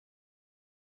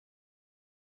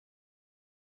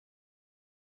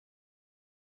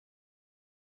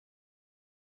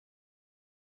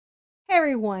Hey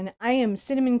everyone, I am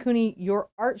Cinnamon Cooney, your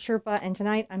art Sherpa, and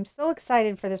tonight I'm so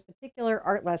excited for this particular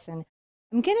art lesson.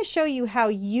 I'm going to show you how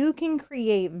you can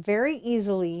create very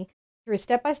easily, through a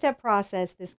step-by-step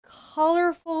process, this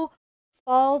colorful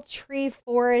fall tree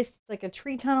forest. It's like a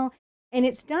tree tunnel, and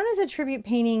it's done as a tribute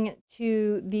painting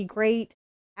to the great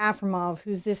Afremov,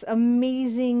 who's this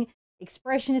amazing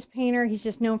expressionist painter. He's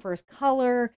just known for his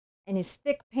color and his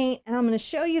thick paint, and I'm going to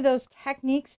show you those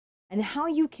techniques and how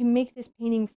you can make this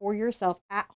painting for yourself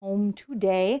at home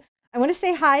today. I want to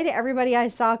say hi to everybody I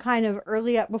saw kind of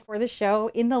early up before the show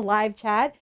in the live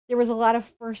chat. There was a lot of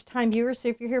first-time viewers, so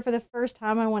if you're here for the first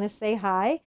time, I want to say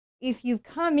hi. If you've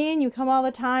come in, you come all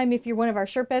the time. If you're one of our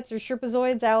Sherpettes or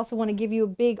Sherpazoids, I also want to give you a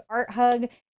big art hug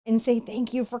and say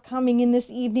thank you for coming in this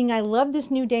evening. I love this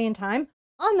new day and time.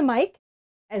 On the mic,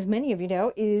 as many of you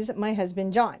know, is my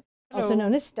husband, John, Hello. also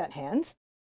known as Stunt Hands,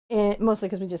 and mostly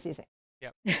because we just see him.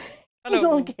 Yep. He's a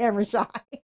Hello. little camera shy.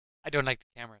 I don't like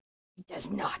the camera. He does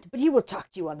not, but he will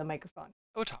talk to you on the microphone.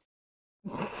 Oh, talk.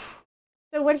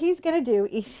 So what he's going to do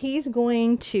is he's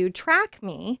going to track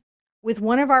me with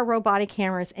one of our robotic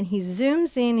cameras, and he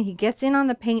zooms in, he gets in on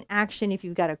the paint action. If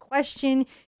you've got a question,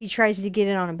 he tries to get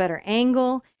it on a better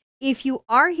angle. If you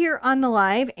are here on the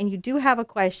live and you do have a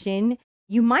question,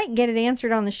 you might get it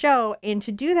answered on the show. And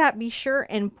to do that, be sure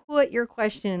and put your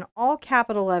question in all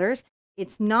capital letters.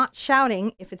 It's not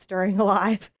shouting if it's during a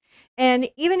live. And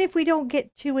even if we don't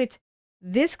get to it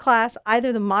this class,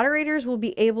 either the moderators will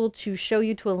be able to show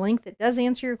you to a link that does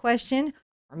answer your question,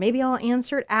 or maybe I'll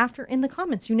answer it after in the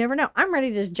comments. You never know. I'm ready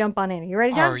to just jump on in. Are you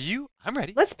ready, John? Are you? I'm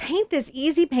ready. Let's paint this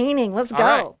easy painting. Let's go.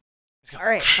 Right. Let's go. All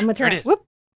right. I'm going to turn it. Whoop.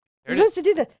 You're supposed to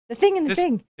do the thing and the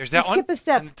thing. There's that one. Skip a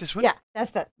step. And this one. Yeah,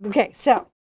 that's that. Okay, so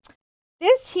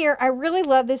this here, I really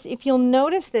love this. If you'll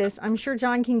notice this, I'm sure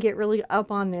John can get really up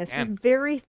on this. With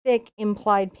very thick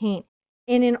implied paint.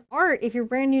 And in art, if you're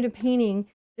brand new to painting,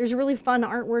 there's a really fun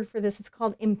art word for this. It's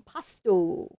called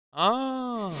impasto.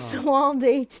 Oh. So all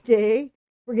day today,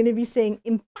 we're going to be saying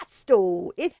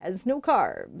impasto. It has no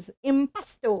carbs.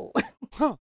 Impasto.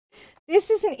 Huh.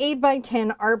 This is an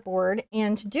 8x10 artboard,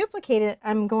 and to duplicate it,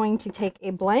 I'm going to take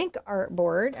a blank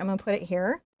artboard. I'm going to put it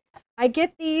here. I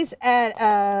get these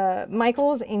at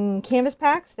Michael's in canvas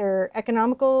packs. They're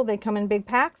economical. They come in big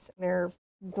packs. They're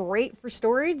great for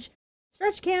storage.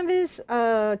 Stretch canvas,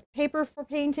 paper for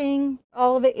painting,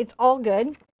 all of it. It's all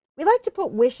good. We like to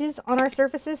put wishes on our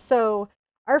surfaces. So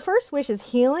our first wish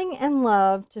is healing and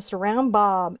love to surround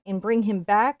Bob and bring him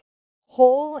back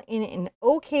whole and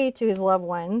okay to his loved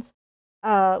ones.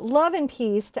 Love and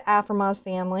peace to Afremov's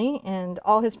family and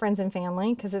all his friends and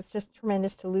family, because it's just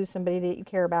tremendous to lose somebody that you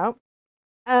care about.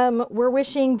 We're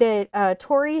wishing that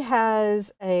Tori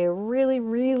has a really,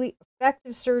 really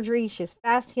effective surgery. She has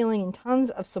fast healing and tons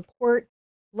of support,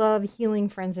 love, healing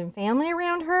friends and family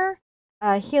around her.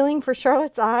 Healing for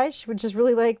Charlotte's eye. She would just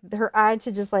really like her eye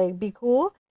to just like be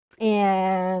cool.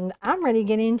 And I'm ready to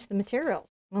get into the materials.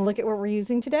 Want to look at what we're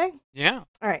using today? Yeah.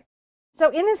 All right. So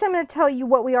in this, I'm going to tell you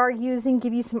what we are using,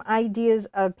 give you some ideas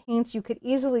of paints you could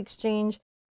easily exchange.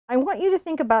 I want you to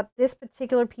think about this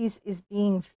particular piece as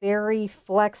being very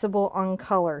flexible on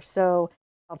color. So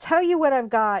I'll tell you what I've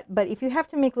got, but if you have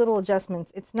to make little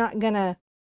adjustments, it's not going to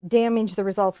damage the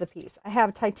result of the piece. I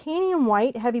have titanium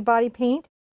white heavy body paint,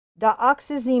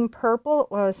 dioxazine purple.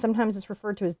 Well, sometimes it's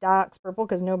referred to as diox purple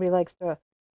because nobody likes to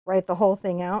write the whole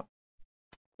thing out.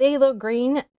 Phthalo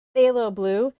green, phthalo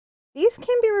blue. These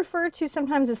can be referred to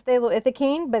sometimes as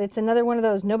phthaloethicane, but it's another one of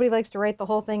those nobody likes to write the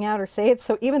whole thing out or say it,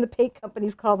 so even the paint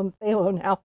companies call them phthalo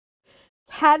now.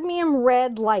 Cadmium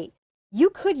red light.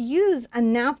 You could use a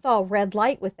Naphthol red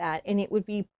light with that, and it would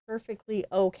be perfectly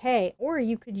okay. Or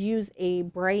you could use a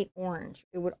bright orange.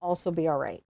 It would also be all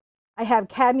right. I have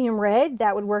cadmium red.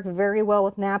 That would work very well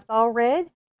with Naphthol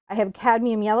red. I have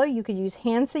cadmium yellow. You could use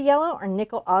Hansa yellow or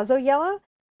nickel azo yellow.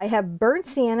 I have burnt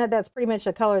sienna. That's pretty much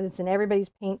the color that's in everybody's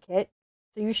paint kit.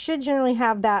 So you should generally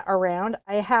have that around.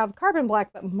 I have carbon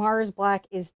black, but Mars black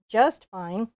is just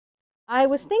fine. I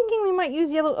was thinking we might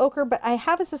use yellow ochre, but I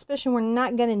have a suspicion we're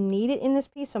not going to need it in this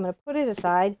piece, so I'm going to put it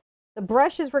aside. The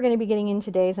brushes we're going to be getting in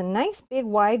today is a nice big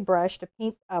wide brush to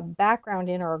paint a background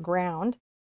in or a ground.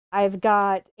 I've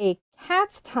got a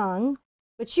cat's tongue,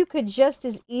 but you could just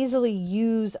as easily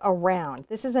use a round.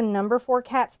 This is a number 4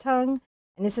 cat's tongue.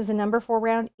 And this is a number 4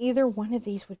 round. Either one of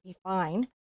these would be fine.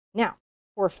 Now,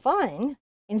 for fun,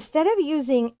 instead of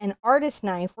using an artist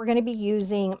knife, we're going to be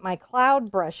using my cloud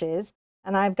brushes.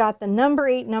 And I've got the number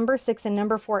 8, number 6, and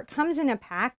number 4. It comes in a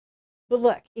pack. But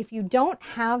look, if you don't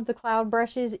have the cloud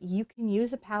brushes, you can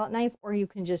use a palette knife or you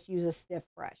can just use a stiff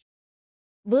brush.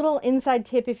 Little inside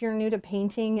tip if you're new to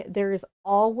painting, there's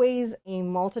always a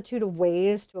multitude of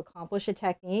ways to accomplish a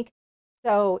technique.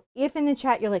 So if in the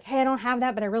chat you're like, hey, I don't have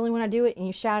that, but I really want to do it, and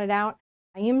you shout it out,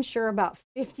 I am sure about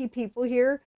 50 people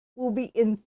here will be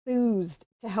enthused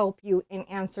to help you and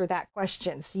answer that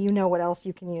question, so you know what else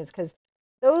you can use. Because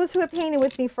those who have painted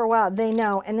with me for a while, they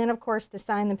know. And then, of course, to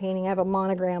sign the painting, I have a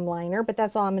monogram liner, but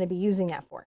that's all I'm going to be using that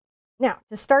for. Now,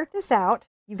 to start this out,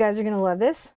 you guys are going to love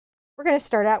this. We're going to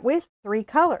start out with 3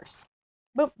 colors.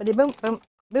 Boom, boom, boom, boom,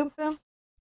 boom, boom.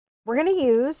 We're going to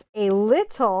use a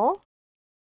little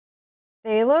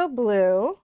phthalo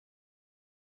blue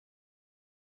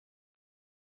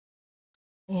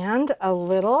and a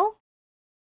little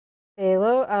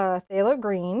phthalo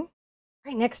green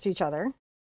right next to each other.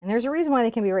 And there's a reason why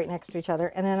they can be right next to each other.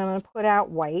 And then I'm going to put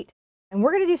out white. And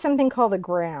we're going to do something called a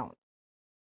ground.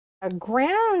 A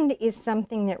ground is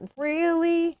something that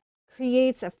really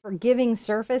creates a forgiving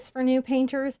surface for new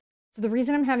painters. So the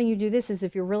reason I'm having you do this is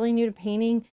if you're really new to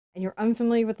painting and you're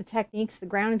unfamiliar with the techniques, the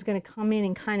ground is going to come in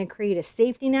and kind of create a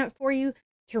safety net for you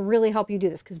to really help you do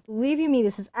this. Because believe you me,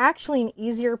 this is actually an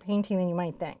easier painting than you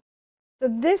might think. So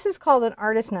this is called an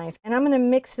artist knife, and I'm going to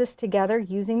mix this together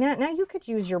using that. Now you could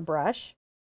use your brush.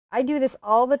 I do this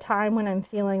all the time when I'm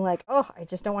feeling like, oh, I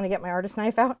just don't want to get my artist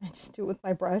knife out. I just do it with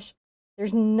my brush.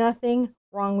 There's nothing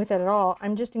wrong with it at all.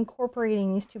 I'm just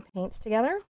incorporating these 2 paints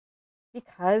together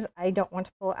because I don't want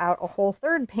to pull out a whole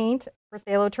third paint for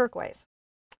phthalo turquoise.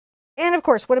 And of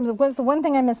course, what's the one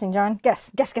thing I'm missing, John?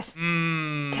 Guess.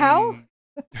 Towel?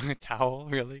 Towel,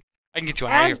 really? I can get you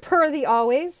out As of here. per the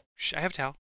always. Shh, I have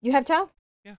towel. You have towel?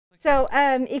 Yeah. So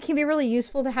it can be really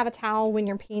useful to have a towel when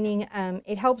you're painting.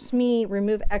 It helps me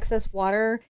remove excess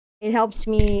water. It helps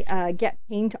me get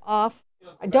paint off.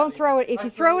 Don't throw it. If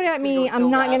you throw it at me, I'm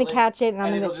not going to catch it, and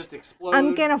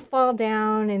I'm going to fall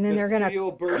down, and then they're going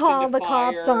to call the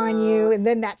cops on you, and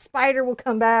then that spider will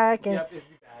come back, and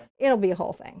it'll be a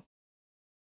whole thing.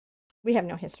 We have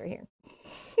no history here.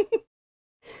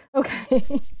 Okay,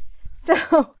 so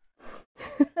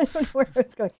I don't know where I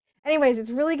was going. Anyways, it's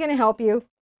really going to help you.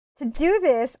 To do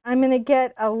this, I'm going to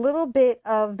get a little bit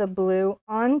of the blue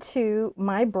onto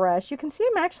my brush. You can see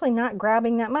I'm actually not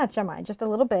grabbing that much, am I? Just a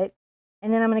little bit.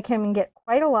 And then I'm going to come and get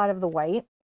quite a lot of the white.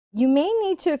 You may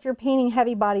need to, if you're painting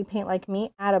heavy body paint like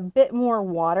me, add a bit more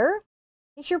water.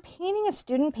 If you're painting a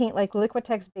student paint like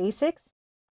Liquitex Basics,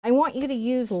 I want you to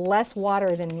use less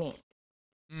water than me.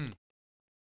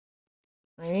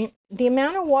 Right? The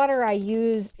amount of water I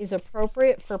use is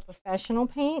appropriate for professional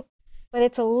paint, but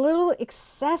it's a little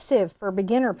excessive for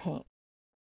beginner paint.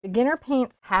 Beginner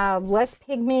paints have less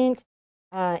pigment,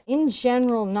 in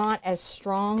general not as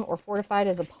strong or fortified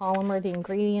as a polymer. The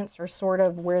ingredients are sort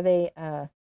of where they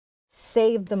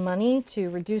save the money to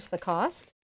reduce the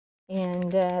cost.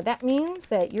 And that means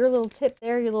that your little tip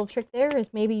there, your little trick there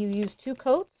is maybe you use 2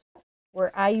 coats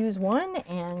where I use 1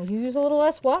 and you use a little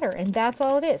less water, and that's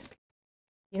all it is.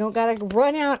 You don't got to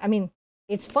run out. I mean,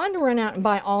 it's fun to run out and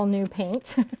buy all new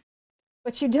paint,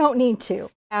 but you don't need to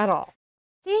at all.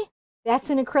 See, that's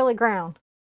an acrylic ground.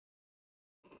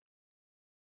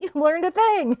 You learned a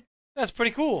thing. That's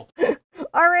pretty cool.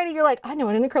 Already you're like, I know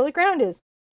what an acrylic ground is.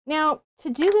 Now, to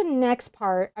do the next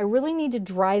part, I really need to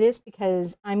dry this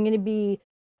because I'm going to be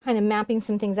kind of mapping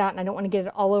some things out and I don't want to get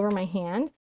it all over my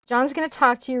hand. John's going to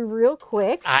talk to you real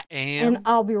quick. I am. And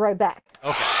I'll be right back.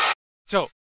 Okay. So,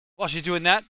 while she's doing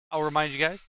that, I'll remind you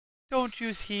guys, don't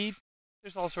use heat.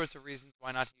 There's all sorts of reasons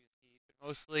why not to use heat, but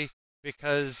mostly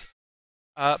because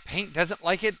paint doesn't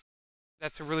like it.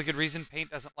 That's a really good reason. Paint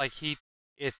doesn't like heat.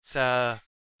 It's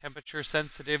temperature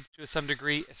sensitive to some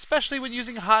degree, especially when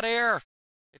using hot air.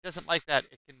 It doesn't like that.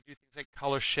 It can do things like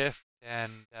color shift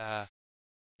and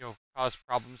cause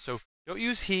problems. So don't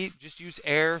use heat. Just use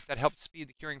air. That helps speed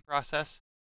the curing process.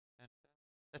 And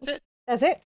that's it. That's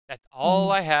it. That's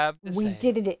all I have to say. We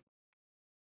did it.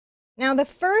 Now, the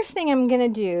first thing I'm going to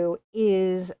do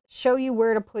is show you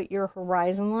where to put your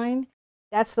horizon line.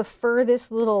 That's the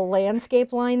furthest little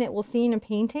landscape line that we'll see in a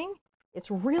painting. It's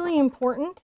really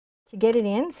important to get it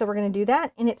in, so we're going to do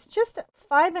that. And it's just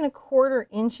 5 1/4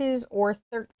 inches or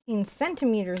 13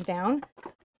 centimeters down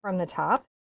from the top.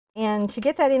 And to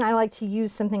get that in, I like to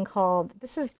use something called,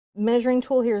 this is measuring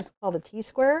tool here is called a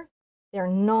T-square. They're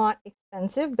not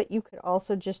expensive, but you could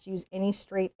also just use any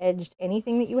straight edged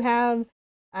anything that you have.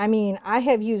 I mean, I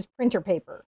have used printer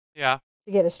paper to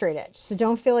get a straight edge. So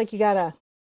don't feel like you gotta,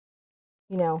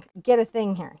 get a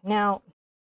thing here. Now,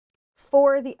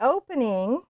 for the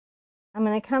opening, I'm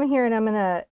gonna come here and I'm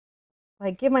gonna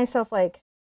give myself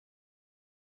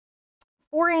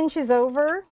 4 inches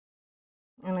over.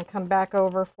 I'm gonna come back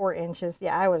over 4 inches.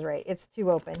 Yeah, I was right. It's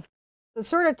too open. So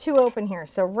sort of two open here.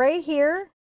 So right here,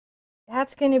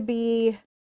 that's going to be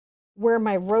where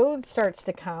my road starts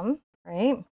to come,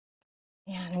 right?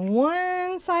 And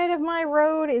one side of my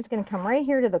road is going to come right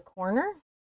here to the corner,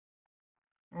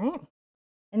 right?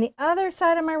 And the other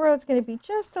side of my road is going to be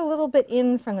just a little bit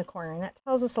in from the corner. And that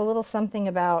tells us a little something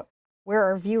about where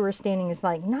our viewer standing is,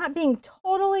 like not being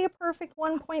totally a perfect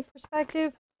 1-point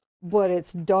perspective, but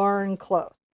it's darn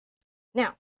close.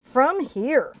 Now, from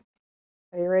here,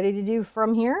 are you ready to do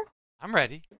from here? I'm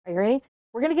ready. Are you ready?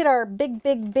 We're going to get our big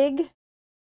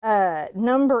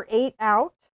number 8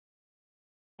 out.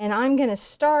 And I'm going to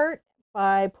start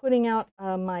by putting out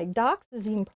my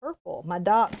Dioxazine purple, my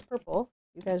Dox purple.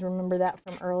 You guys remember that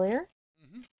from earlier?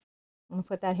 Mm-hmm. I'm going to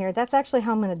put that here. That's actually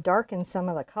how I'm going to darken some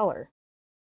of the color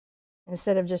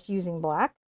instead of just using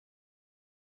black.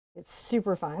 It's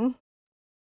super fun.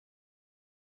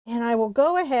 And I will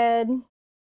go ahead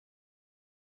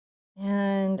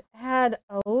and add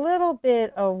a little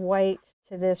bit of white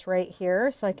to this right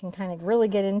here so I can kind of really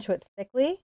get into it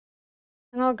thickly.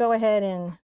 And I'll go ahead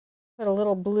and put a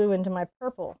little blue into my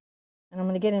purple, and I'm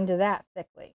going to get into that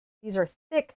thickly. These are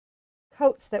thick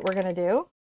coats that we're going to do.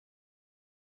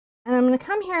 And I'm going to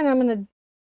come here and I'm going to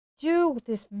do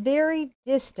this very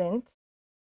distant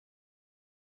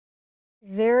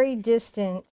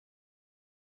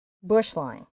bush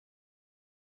line.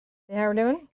 See how we're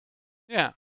doing?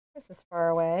 Yeah. This is far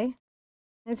away.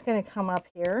 It's going to come up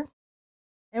here.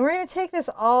 And we're going to take this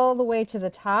all the way to the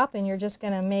top, and you're just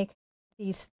going to make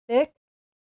these thick,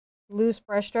 loose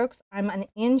brush strokes. I'm an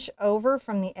inch over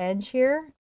from the edge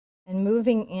here and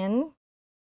moving in.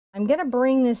 I'm going to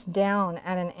bring this down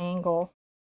at an angle.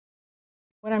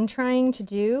 What I'm trying to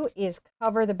do is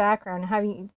cover the background.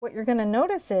 What you're going to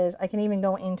notice is I can even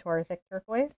go into our thick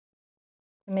turquoise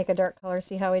to make a dark color.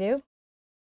 See how we do?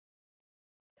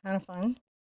 Kind of fun.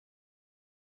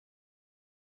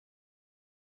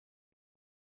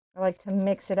 I like to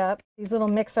mix it up. These little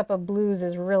mix up of blues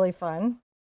is really fun.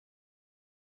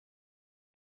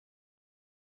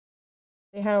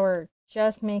 See how we're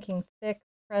just making thick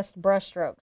pressed brush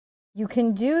strokes. You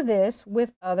can do this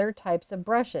with other types of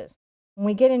brushes. When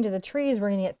we get into the trees, we're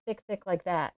going to get thick like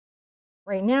that.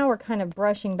 Right now, we're kind of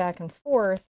brushing back and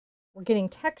forth. We're getting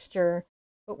texture,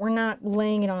 but we're not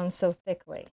laying it on so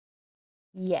thickly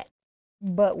yet.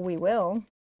 But we will.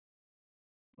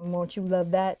 Won't you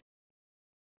love that?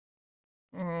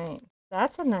 All right,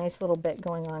 that's a nice little bit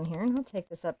going on here. And I'll take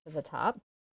this up to the top.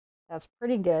 That's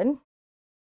pretty good. I'm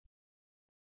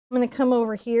going to come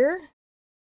over here,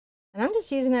 and I'm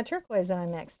just using that turquoise that I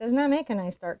mixed. Doesn't that make a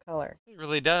nice dark color? It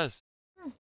really does.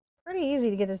 Pretty easy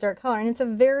to get this dark color, and it's a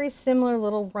very similar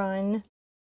little run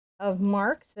of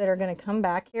marks that are going to come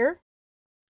back here.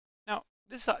 Now,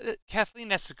 this Kathleen,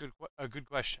 that's a good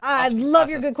question. I love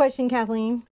your good question,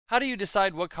 Kathleen. How do you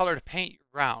decide what color to paint your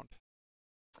ground?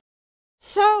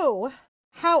 So,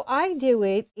 how I do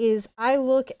it is I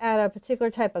look at a particular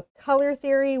type of color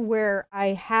theory where I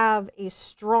have a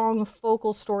strong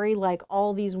focal story like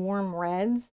all these warm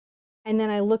reds. And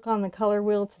then I look on the color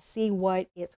wheel to see what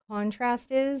its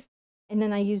contrast is. And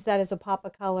then I use that as a pop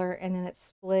of color, and then it's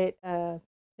split to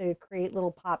create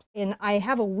little pops. And I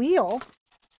have a wheel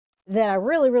that I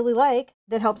really like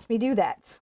that helps me do that.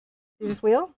 See this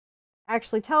wheel?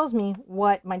 Actually tells me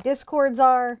what my discords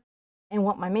are and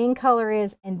what my main color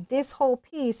is, and this whole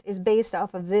piece is based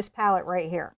off of this palette right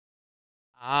here.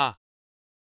 Ah.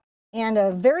 And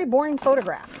a very boring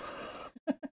photograph.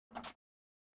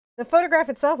 The photograph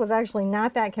itself was actually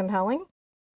not that compelling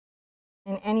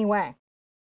in any way.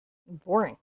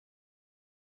 Boring.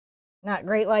 Not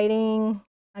great lighting.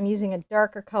 I'm using a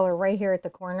darker color right here at the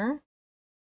corner.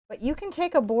 But you can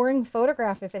take a boring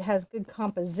photograph if it has good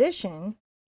composition,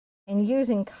 and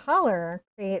using color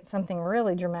create something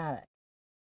really dramatic.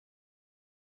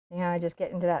 I just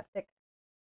get into that thick.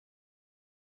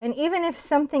 And even if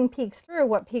something peeks through,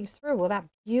 what peeks through? Well, that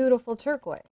beautiful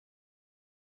turquoise.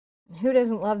 And who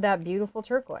doesn't love that beautiful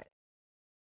turquoise?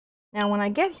 Now, when I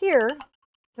get here,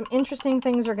 some interesting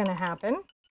things are going to happen.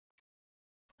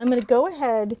 I'm going to go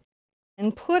ahead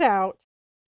and put out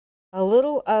a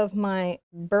little of my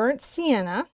burnt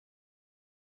sienna.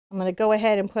 I'm going to go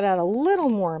ahead and put out a little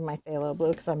more of my phthalo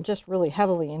blue because I'm just really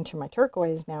heavily into my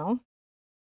turquoise now.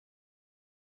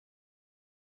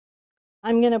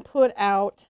 I'm going to put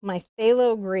out my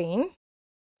phthalo green.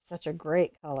 Such a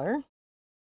great color.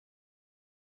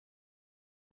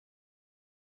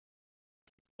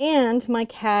 And my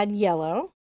cad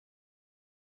yellow.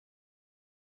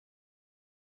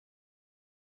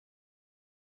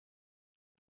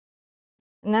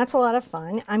 And that's a lot of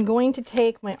fun. I'm going to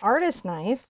take my artist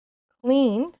knife,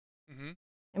 cleaned,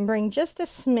 and bring just a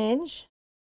smidge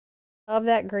of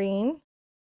that green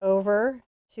over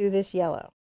to this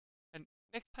yellow. And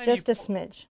next time Just you a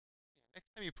smidge. next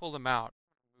time you pull them out,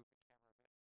 move the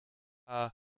camera a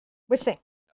bit. Which thing?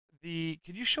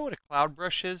 Can you show what a cloud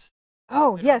brush is?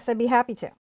 Oh, yes, I'd be happy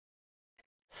to.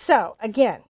 So,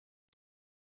 again,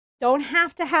 don't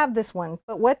have to have this one,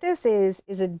 but what this is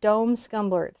a dome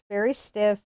scumbler. It's very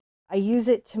stiff. I use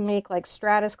it to make like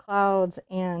stratus clouds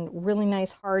and really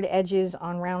nice hard edges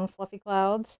on round fluffy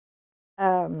clouds.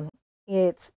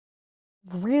 It's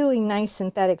really nice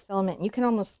synthetic filament. You can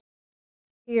almost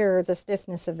hear the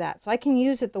stiffness of that. So I can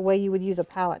use it the way you would use a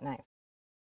palette knife.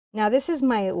 Now this is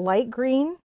my light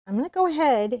green. I'm going to go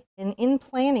ahead and in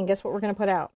planning, guess what we're going to put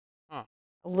out? Huh.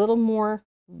 A little more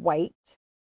white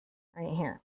right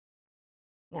here.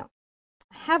 Now,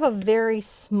 I have a very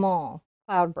small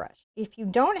cloud brush. If you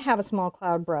don't have a small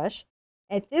cloud brush,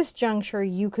 at this juncture,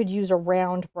 you could use a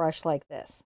round brush like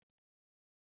this.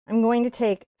 I'm going to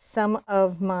take some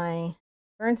of my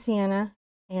burnt sienna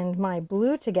and my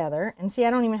blue together, and see, I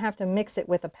don't even have to mix it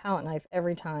with a palette knife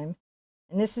every time.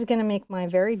 And this is going to make my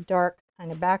very dark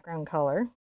kind of background color.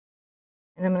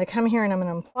 And I'm going to come here and I'm going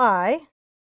to apply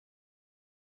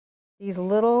these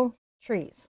little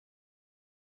trees.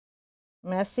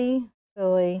 Messy,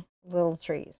 silly little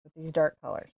trees with these dark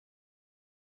colors.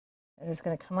 I'm just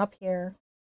going to come up here.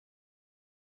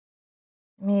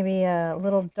 Maybe a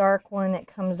little dark one that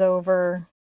comes over.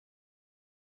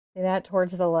 See that?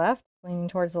 Towards the left, leaning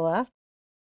towards the left.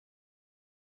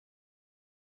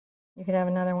 You could have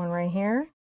another one right here.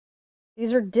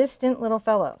 These are distant little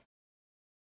fellows.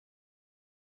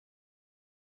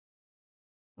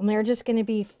 And they're just going to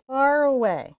be far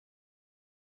away.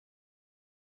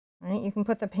 Right? You can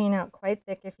put the paint out quite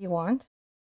thick if you want.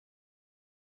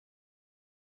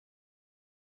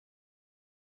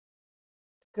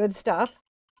 Good stuff.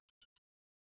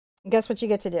 And guess what you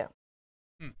get to do?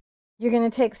 You're going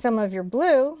to take some of your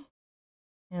blue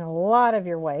and a lot of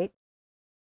your white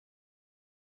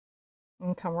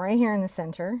and come right here in the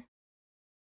center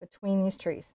between these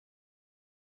trees.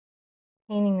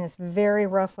 Painting this very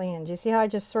roughly in. Do you see how I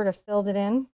just sort of filled it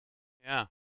in? Yeah.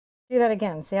 Do that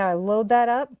again. See how I load that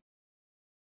up?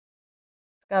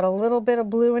 It's got a little bit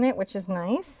of blue in it, which is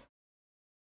nice.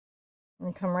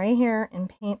 And come right here and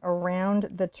paint around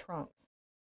the trunks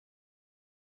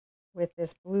with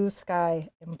this blue sky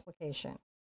implication.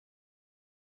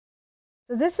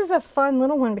 So this is a fun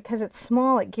little one because it's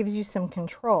small. It gives you some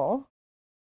control.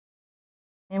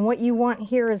 And what you want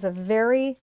here is a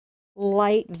very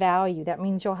light value. That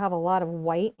means you'll have a lot of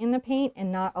white in the paint and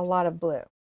not a lot of blue.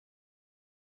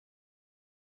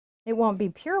 It won't be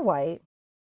pure white,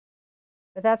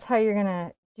 but that's how you're going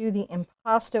to do the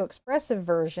impasto expressive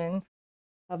version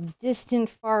of distant,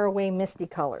 far away, misty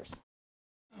colors.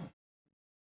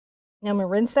 Now I'm going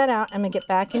to rinse that out. I'm going to get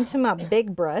back into my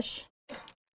big brush.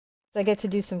 So I get to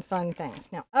do some fun things.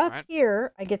 Now up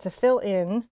here, I get to fill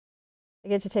in. I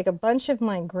get to take a bunch of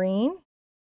my green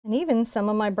and even some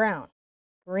of my brown.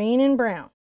 Green and brown.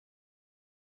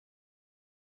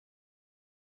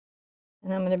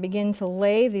 And I'm going to begin to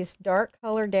lay this dark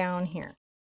color down here.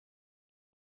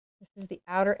 This is the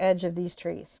outer edge of these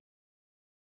trees.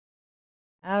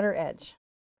 Outer edge,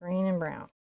 green and brown.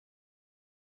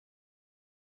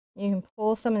 You can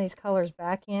pull some of these colors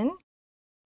back in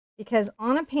because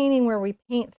on a painting where we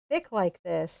paint thick like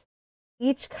this,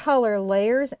 each color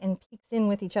layers and peeks in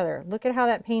with each other. Look at how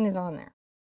that paint is on there.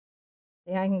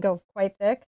 See, I can go quite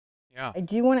thick. Yeah. I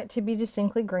do want it to be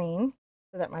distinctly green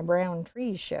so that my brown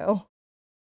trees show.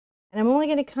 And I'm only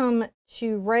going to come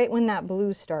to right when that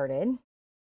blue started.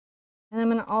 And I'm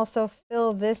going to also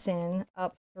fill this in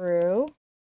up through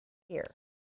here,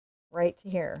 right to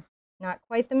here. Not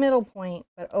quite the middle point,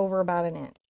 but over about an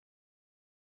inch.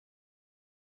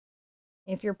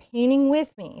 If you're painting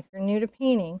with me, if you're new to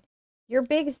painting, your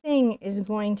big thing is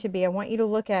going to be, I want you to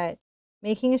look at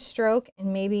making a stroke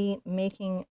and maybe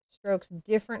making strokes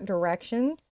different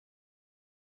directions,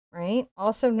 right?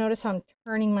 Also notice how I'm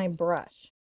turning my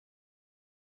brush.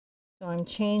 So I'm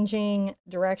changing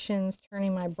directions,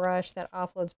 turning my brush, that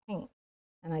offloads paint.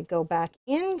 And I go back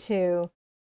into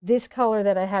this color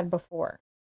that I had before.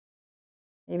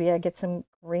 Maybe I get some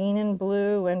green and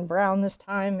blue and brown this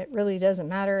time. It really doesn't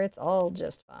matter. It's all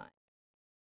just fine.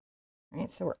 All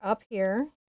right, so we're up here.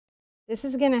 This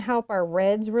is going to help our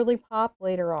reds really pop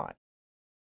later on.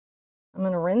 I'm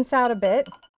going to rinse out a bit.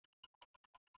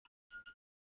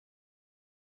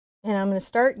 And I'm going to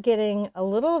start getting a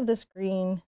little of this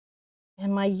green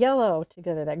and my yellow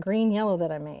together, that green yellow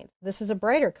that I made. This is a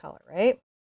brighter color, right?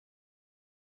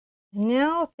 And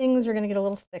now things are going to get a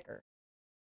little thicker.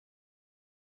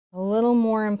 a little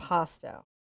more impasto.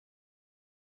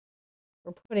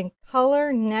 We're putting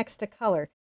color next to color.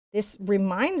 This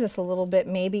reminds us a little bit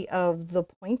maybe of the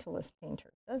pointillist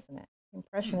painters, doesn't it?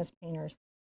 Impressionist painters.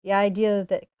 The idea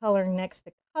that color next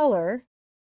to color,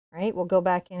 right? We'll go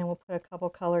back in and we'll put a couple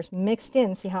colors mixed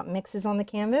in. See how it mixes on the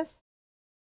canvas?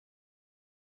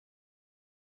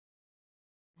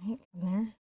 Right, from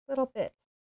there, little bits.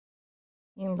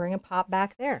 You can bring a pop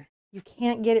back there. You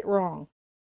can't get it wrong.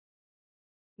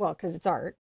 Well, because it's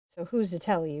art. So who's to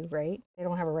tell you, right? They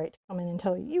don't have a right to come in and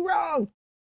tell you, you're wrong.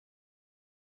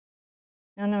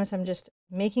 Now notice I'm just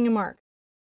making a mark.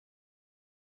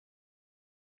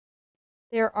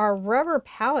 There are rubber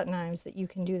palette knives that you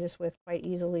can do this with quite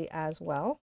easily as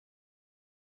well.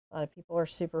 A lot of people are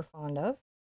super fond of.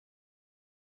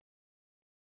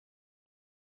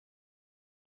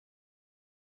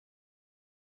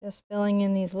 Just filling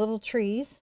in these little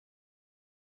trees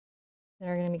that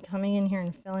are going to be coming in here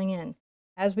and filling in.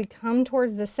 As we come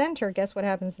towards the center, guess what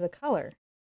happens to the color?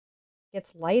 It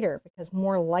gets lighter because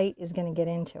more light is going to get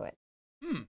into it.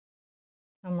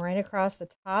 Come right across the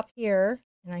top here,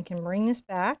 and I can bring this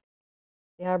back.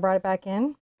 See how I brought it back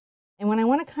in? And when I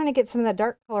want to kind of get some of that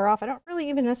dark color off, I don't really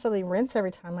even necessarily rinse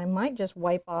every time. I might just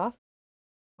wipe off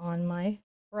on my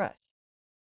brush.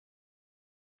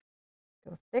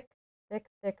 Go thick, thick,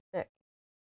 thick, thick.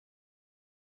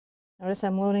 Notice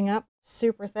I'm loading up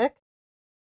super thick.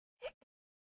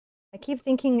 I keep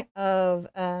thinking of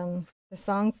the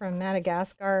song from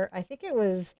Madagascar. I think it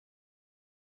was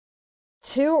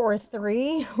 2 or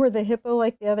 3 where the hippo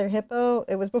like the other hippo.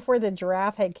 It was before the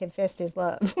giraffe had confessed his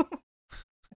love.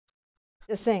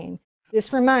 Just saying.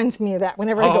 This reminds me of that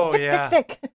whenever I go thick, yeah.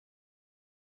 thick,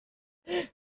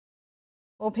 thick.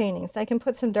 Full paintings. I can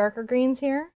put some darker greens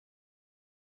here.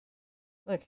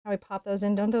 Look how we pop those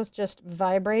in. Don't those just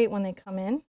vibrate when they come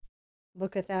in?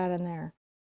 Look at that in there.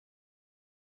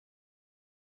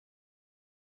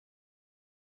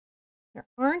 There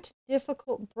aren't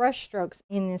difficult brush strokes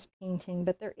in this painting,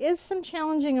 but there is some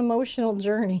challenging emotional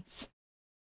journeys.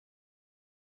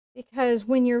 Because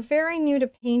when you're very new to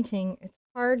painting, it's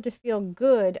hard to feel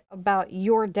good about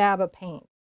your dab of paint.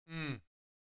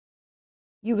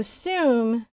 You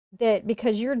assume that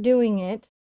because you're doing it,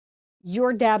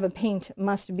 your dab of paint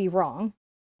must be wrong.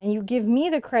 And you give me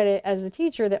the credit as the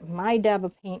teacher that my dab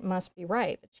of paint must be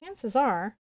right. But chances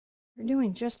are, you're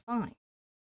doing just fine.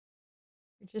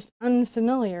 You're just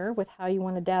unfamiliar with how you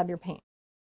want to dab your paint.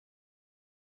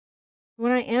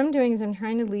 What I am doing is I'm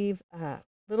trying to leave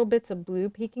little bits of blue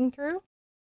peeking through.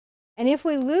 And if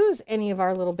we lose any of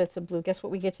our little bits of blue, guess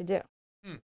what we get to do?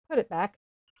 Put it back.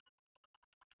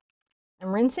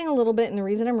 I'm rinsing a little bit, and the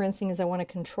reason I'm rinsing is I want to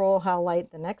control how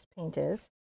light the next paint is.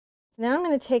 So now I'm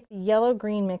going to take the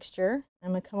yellow-green mixture. I'm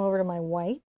going to come over to my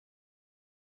white.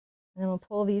 And I'm going to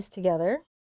pull these together.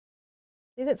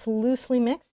 See that's loosely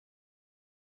mixed?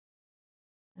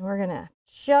 And we're going to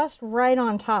just right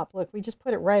on top. Look, we just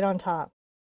put it right on top.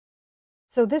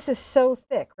 So this is so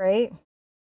thick, right?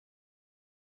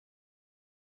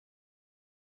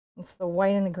 It's the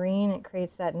white and the green. It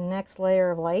creates that next layer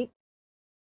of light.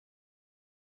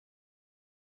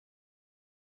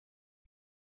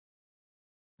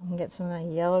 I'm going to get some of that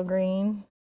yellow-green.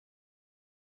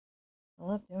 I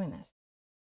love doing this.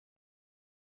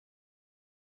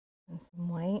 And some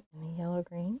white and the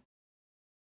yellow-green.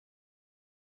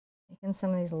 Making some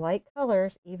of these light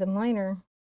colors even lighter.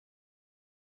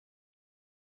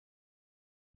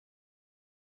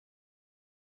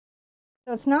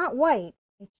 So it's not white,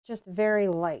 it's just very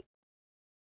light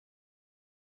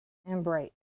and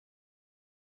bright.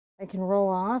 I can roll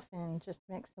off and just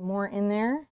mix some more in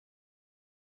there.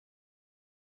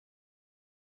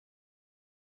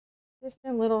 Just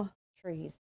in little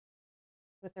trees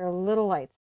with their little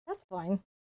lights. That's fine.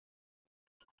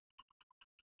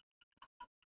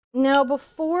 Now,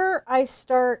 before I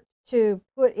start to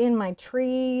put in my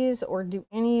trees or do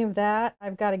any of that,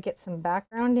 I've got to get some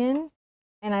background in.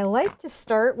 And I like to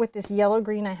start with this yellow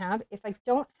green I have. If I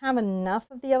don't have enough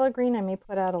of the yellow green, I may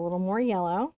put out a little more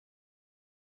yellow.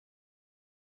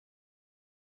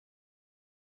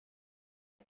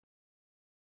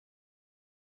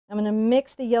 I'm going to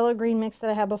mix the yellow green mix that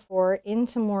I had before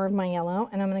into more of my yellow.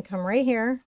 And I'm going to come right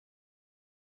here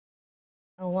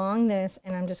along this,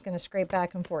 and I'm just going to scrape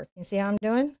back and forth. You see how I'm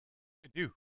doing? I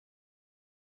do.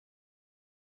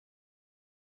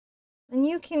 And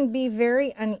you can be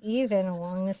very uneven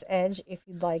along this edge if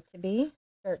you'd like to be.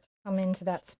 Start to come into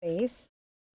that space.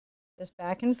 Just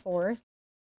back and forth.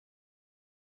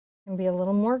 Can be a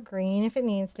little more green if it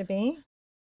needs to be.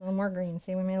 A little more green.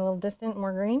 See, we made a little distant,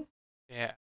 more green.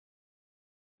 Yeah.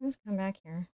 Let's come back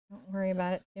here. Don't worry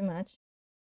about it too much.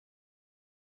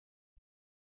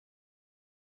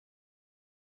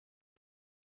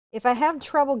 If I have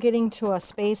trouble getting to a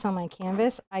space on my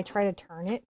canvas, I try to turn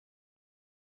it.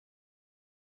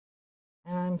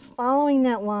 And I'm following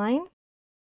that line.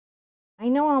 I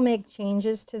know I'll make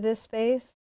changes to this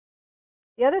space.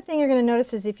 The other thing you're going to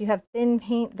notice is if you have thin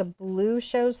paint, the blue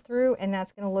shows through, and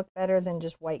that's going to look better than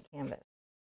just white canvas.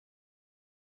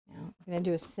 Now, I'm going to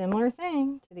do a similar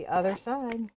thing to the other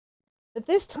side. But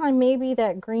this time, maybe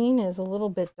that green is a little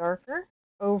bit darker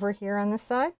over here on this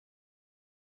side.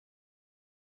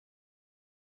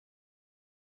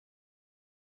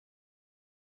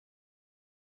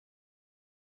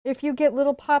 If you get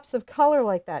little pops of color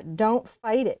like that, don't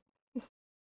fight it.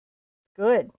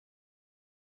 Good.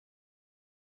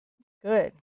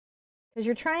 Good. Because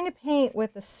you're trying to paint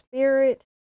with the spirit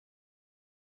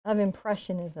of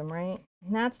impressionism, right?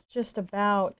 And that's just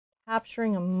about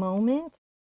capturing a moment,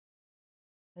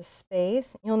 a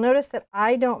space. You'll notice that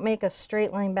I don't make a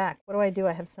straight line back. What do?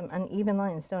 I have some uneven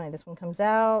lines, don't I? This one comes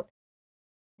out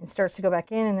and starts to go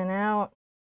back in and then out.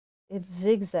 It's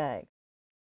zigzag.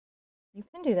 You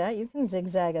can do that. You can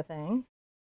zigzag a thing.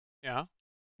 Yeah.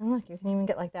 And look, you can even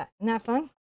get like that. Isn't that fun?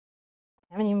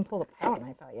 I haven't even pulled a palette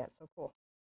knife out yet. So cool.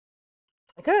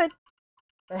 I could,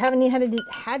 but I haven't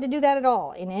had to do that at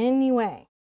all in any way.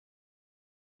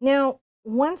 Now,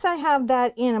 once I have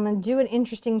that in, I'm going to do an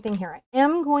interesting thing here. I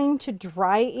am going to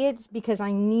dry it because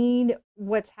I need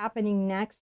what's happening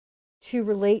next to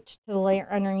relate to the layer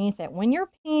underneath it. When you're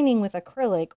painting with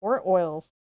acrylic or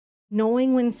oils,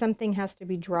 knowing when something has to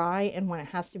be dry and when it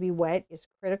has to be wet is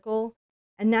critical.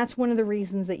 And that's one of the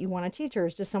reasons that you want a teacher,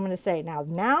 is just someone to say,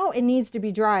 now it needs to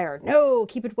be drier. No,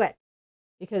 keep it wet.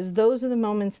 Because those are the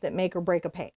moments that make or break a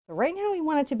paint. So right now we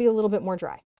want it to be a little bit more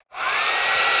dry.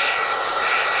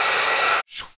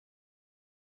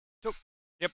 So,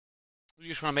 yep. You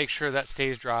just want to make sure that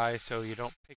stays dry so you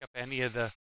don't pick up any of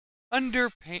the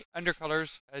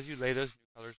undercolors as you lay those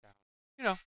new colors down. You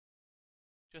know,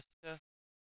 just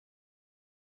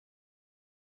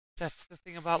that's the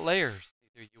thing about layers.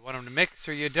 Either you want them to mix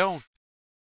or you don't.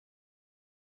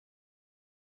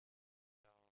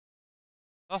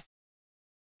 Well,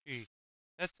 gee,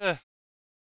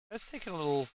 that's taken a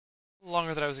little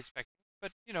longer than I was expecting.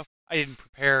 But you know, I didn't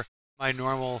prepare my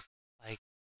normal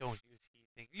don't use heat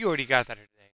thing. You already got that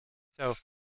today. So,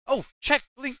 oh, check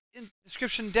link in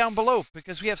description down below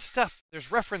because we have stuff.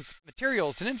 There's reference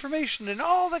materials and information and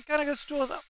all that kind of good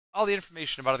stuff. All the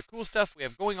information about the cool stuff we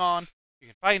have going on. You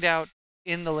can find out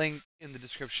in the link in the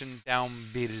description down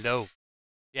below.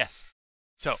 Yes.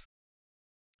 So,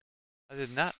 other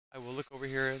than that, I will look over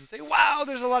here and say, wow,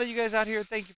 there's a lot of you guys out here.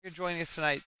 Thank you for joining us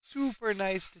tonight. Super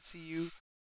nice to see you.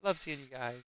 Love seeing you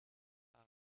guys.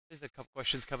 There's a couple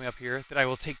questions coming up here that I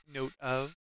will take note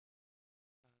of.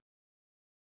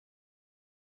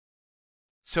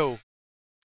 So,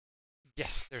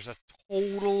 yes, there's a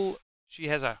total, she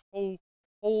has a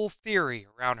whole theory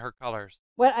around her colors.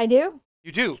 What, I do?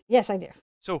 You do? Yes, I do.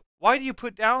 So why do you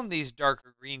put down these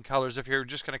darker green colors if you're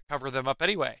just going to cover them up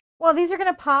anyway? Well, these are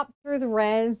going to pop through the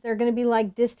reds. They're going to be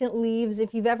like distant leaves.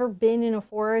 If you've ever been in a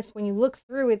forest, when you look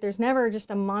through it, there's never just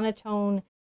a monotone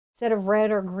set of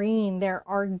red or green. There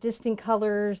are distant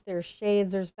colors, there's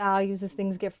shades, there's values. As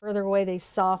things get further away, they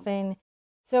soften.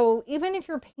 So even if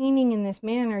you're painting in this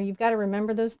manner, you've got to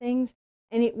remember those things,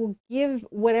 and it will give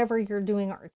whatever you're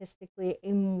doing artistically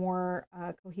a more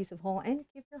cohesive whole and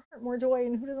give your heart more joy.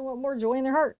 And who doesn't want more joy in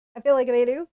their heart? I feel like they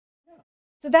do.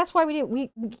 So that's why we do.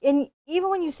 And even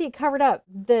when you see it covered up,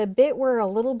 the bit where a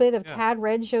little bit of cad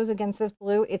red shows against this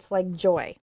blue, it's like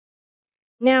joy.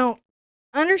 Now,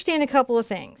 understand a couple of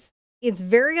things. It's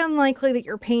very unlikely that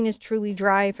your paint is truly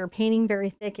dry. If you're painting very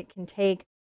thick, it can take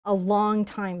a long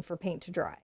time for paint to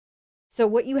dry. So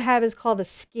what you have is called a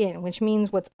skin, which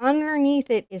means what's underneath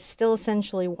it is still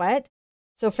essentially wet.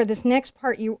 So for this next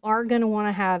part, you are going to want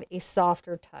to have a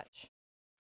softer touch.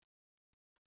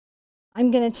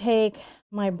 I'm going to take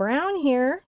my brown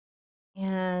here,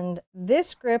 and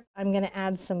this grip I'm going to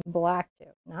add some black to.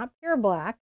 Not pure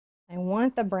black. I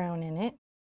want the brown in it.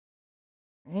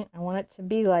 Right? I want it to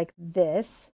be like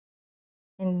this.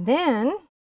 And then,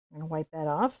 I'm going to wipe that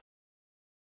off.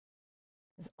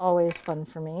 It's always fun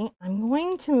for me. I'm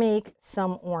going to make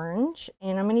some orange,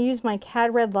 and I'm going to use my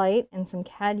cad red light and some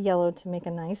cad yellow to make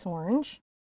a nice orange.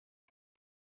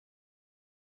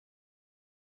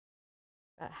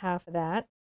 About half of that.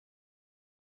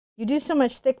 You do so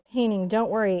much thick painting,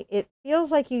 don't worry. It feels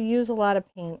like you use a lot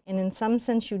of paint, and in some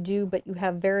sense you do, but you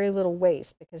have very little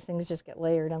waste because things just get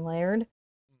layered and layered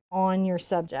on your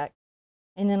subject.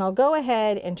 And then I'll go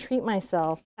ahead and treat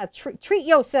myself, treat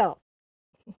yourself,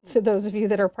 to those of you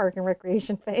that are park and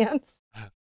recreation fans,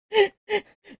 to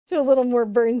a little more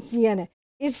burnt sienna.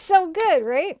 is so good,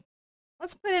 right?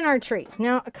 Let's put in our trees.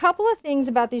 Now, a couple of things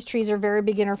about these trees are very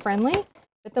beginner friendly,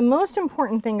 but the most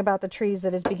important thing about the trees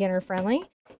that is beginner friendly,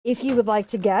 if you would like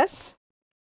to guess,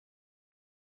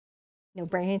 no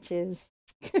branches.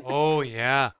 Oh,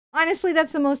 yeah. Honestly,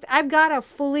 that's the most, I've got a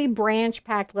fully branch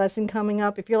packed lesson coming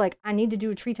up. If you're like, I need to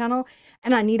do a tree tunnel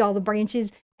and I need all the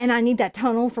branches and I need that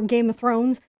tunnel from Game of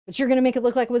Thrones, but you're going to make it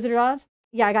look like Wizard of Oz.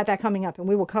 Yeah, I got that coming up and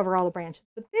we will cover all the branches.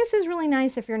 But this is really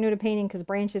nice if you're new to painting because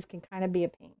branches can kind of be a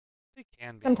pain. It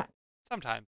can be. Sometimes.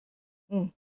 Sometimes.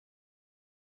 Mm.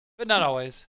 But not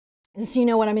always. And so you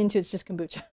know what I'm into, it's just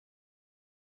kombucha,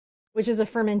 which is a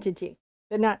fermented tea,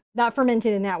 but not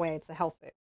fermented in that way. It's a health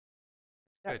food.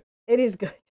 Good. It is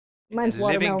good. Mine's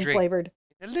watermelon flavored.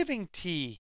 It's a living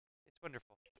tea. It's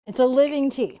wonderful. It's a living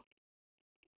tea.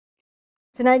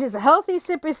 Tonight is a healthy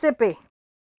sippy sippy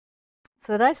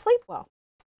so that I sleep well.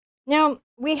 Now,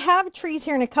 we have trees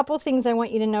here, and a couple of things I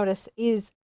want you to notice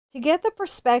is to get the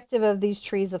perspective of these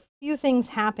trees, a few things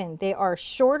happen. They are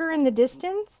shorter in the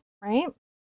distance, right?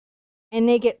 And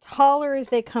they get taller as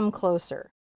they come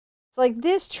closer. So like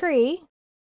this tree,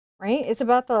 right? It's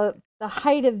about the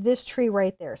height of this tree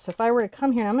right there. So if I were to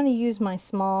come here, and I'm going to use my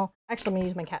small, actually I'm going to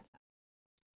use my cat's tongue.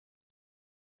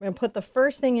 I'm going to put the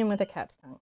first thing in with a cat's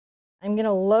tongue. I'm going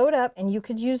to load up, and you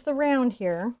could use the round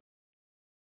here.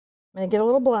 I'm going to get a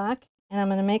little black, and I'm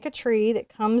going to make a tree that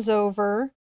comes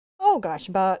over, oh gosh,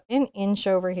 about an inch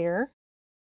over here.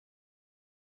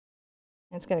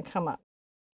 And it's going to come up.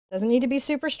 Doesn't need to be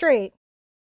super straight.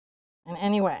 And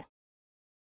anyway,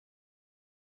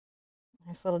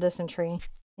 nice little distant tree.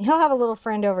 And he'll have a little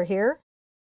friend over here.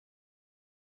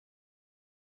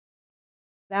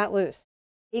 That loose.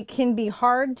 It can be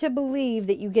hard to believe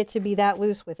that you get to be that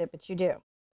loose with it, but you do.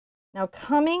 Now,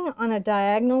 coming on a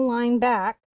diagonal line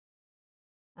back,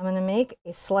 I'm going to make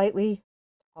a slightly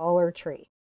taller tree.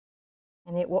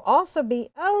 And it will also be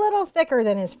a little thicker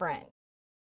than his friend.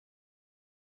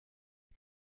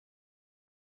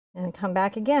 And come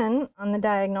back again on the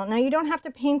diagonal. Now, you don't have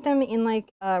to paint them in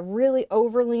like a really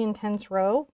overly intense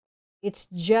row. It's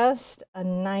just a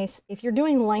nice, if you're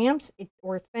doing lamps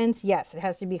or fence, yes, it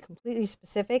has to be completely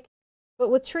specific.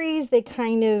 But with trees, they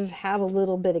kind of have a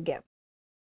little bit of give.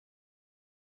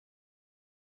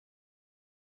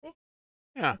 See?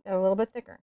 Yeah. They're a little bit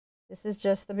thicker. This is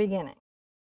just the beginning.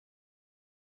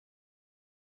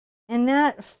 And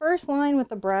that first line with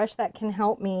the brush, that can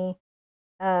help me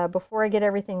before I get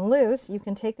everything loose. You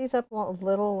can take these up a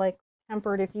little, like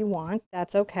tempered if you want.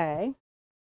 That's okay.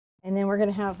 And then we're going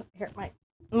to have, here,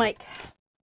 Mike.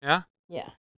 Yeah? Yeah.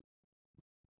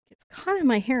 It's caught in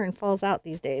my hair and falls out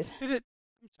these days. Did it?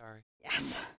 I'm sorry.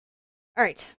 Yes. All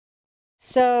right.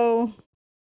 So I'm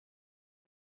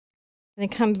going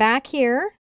to come back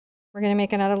here. We're going to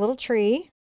make another little tree.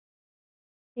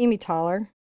 He can be taller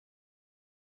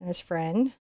than his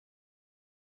friend.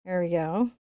 There we go.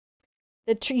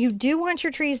 You do want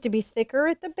your trees to be thicker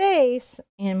at the base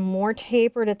and more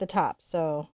tapered at the top.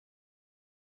 So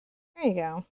there you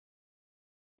go.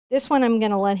 This one I'm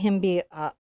going to let him be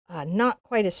not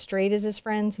quite as straight as his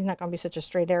friends. He's not going to be such a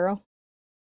straight arrow.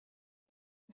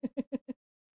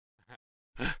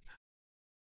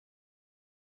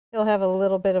 He'll have a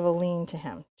little bit of a lean to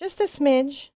him. Just a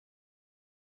smidge.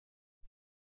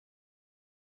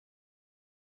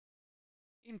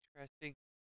 Interesting.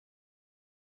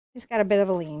 He's got a bit of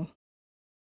a lean.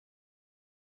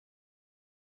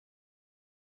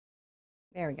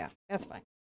 There we go. That's fine.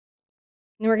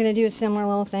 And we're going to do a similar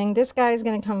little thing. This guy is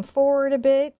going to come forward a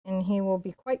bit, and he will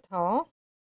be quite tall.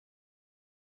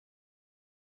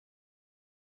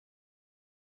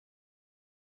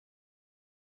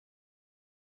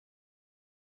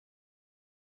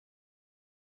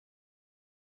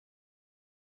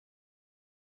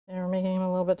 And we're making him a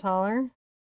little bit taller.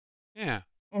 Yeah.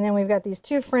 And then we've got these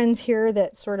two friends here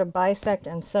that sort of bisect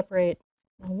and separate.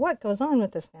 What goes on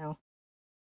with this now?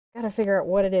 Got to figure out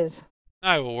what it is.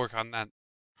 I will work on that.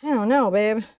 I don't know,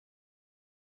 babe.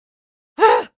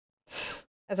 That's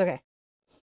okay.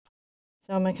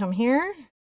 So I'm going to come here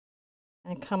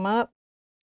and come up.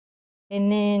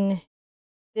 And then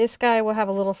this guy will have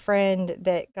a little friend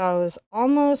that goes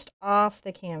almost off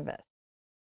the canvas.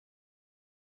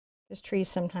 Because trees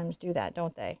sometimes do that,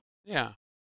 don't they? Yeah.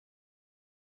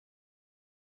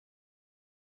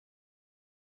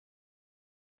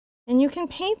 And you can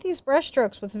paint these brush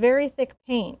strokes with very thick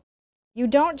paint. You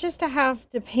don't just have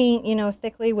to paint,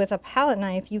 thickly with a palette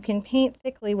knife. You can paint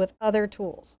thickly with other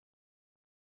tools.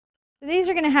 So these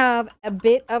are going to have a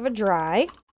bit of a dry.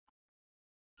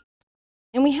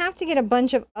 And we have to get a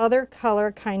bunch of other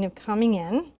color kind of coming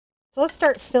in. So let's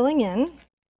start filling in.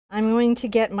 I'm going to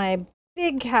get my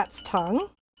big cat's tongue.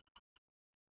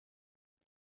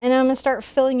 And I'm going to start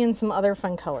filling in some other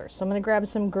fun colors. So I'm going to grab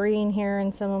some green here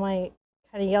and some of my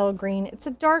kind of yellow green. It's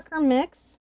a darker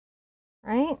mix,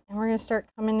 right? And we're going to start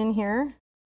coming in here.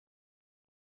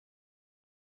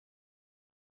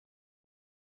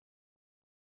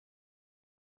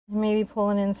 And maybe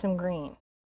pulling in some green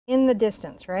in the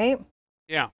distance, right?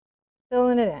 Yeah.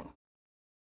 Filling it in.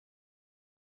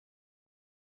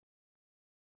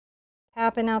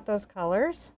 Tapping out those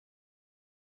colors.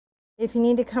 If you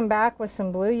need to come back with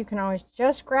some blue, you can always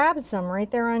just grab some right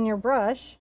there on your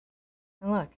brush.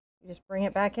 And look, you just bring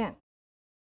it back in.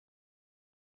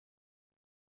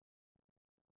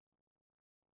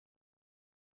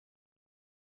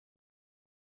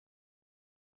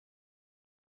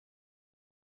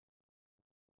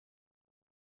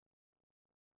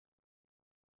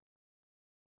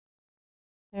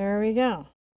 There we go.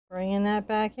 Bringing that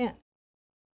back in.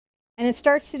 And it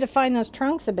starts to define those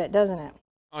trunks a bit, doesn't it?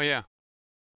 Oh, yeah.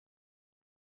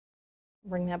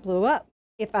 Bring that blue up.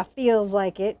 If I feels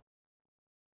like it,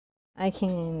 I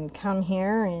can come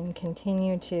here and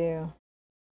continue to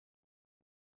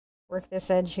work this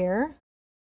edge here.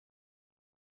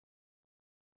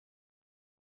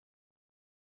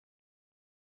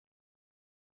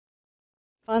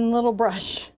 Fun little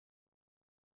brush.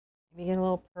 Maybe get a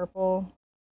little purple.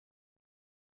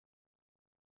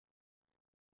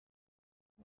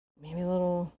 Maybe a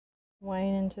little white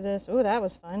into this. Oh, that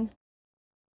was fun.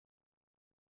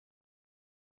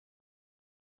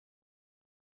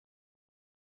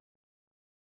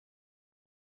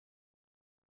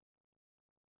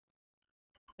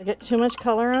 If I get too much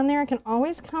color on there, I can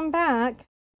always come back.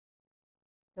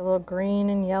 A little green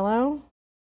and yellow.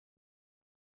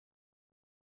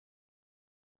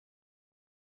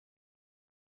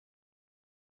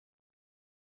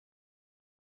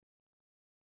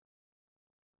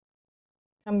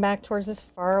 Come back towards this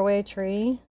faraway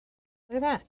tree. Look at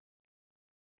that.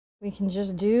 We can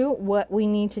just do what we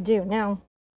need to do. Now,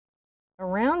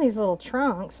 around these little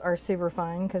trunks are super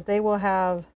fun because they will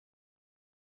have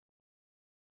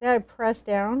that press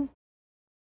down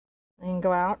and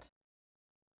go out.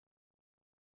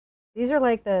 These are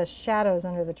like the shadows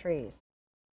under the trees.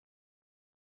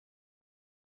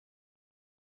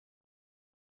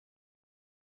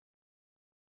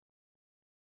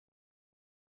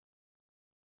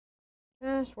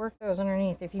 Just work those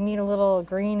underneath. If you need a little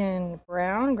green and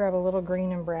brown, grab a little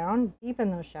green and brown.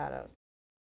 Deepen those shadows.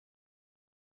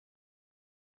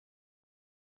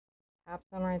 Tap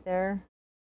them right there.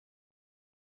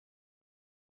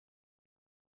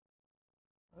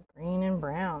 Green and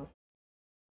brown.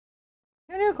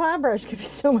 Your new cloud brush could be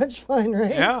so much fun,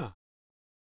 right? Yeah.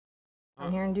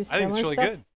 Come here and do I think similar it's really stuff.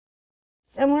 good.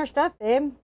 Similar stuff,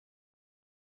 babe.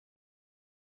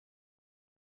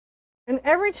 And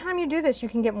every time you do this, you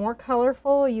can get more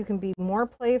colorful. You can be more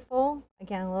playful.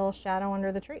 Again, a little shadow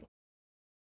under the tree.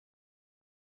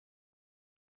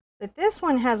 But this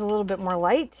one has a little bit more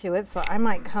light to it, so I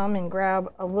might come and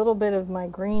grab a little bit of my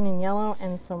green and yellow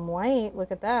and some white.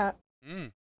 Look at that.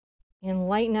 And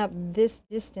lighten up this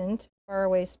distant,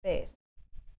 faraway space.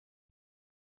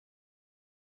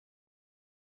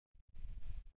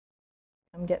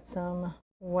 Come get some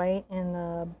white and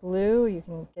the blue. You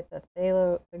can get the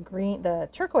phthalo, the green, the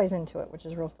turquoise into it, which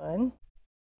is real fun.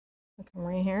 I'll come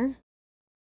right here.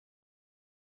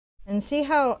 And see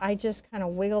how I just kind of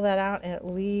wiggle that out and it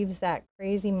leaves that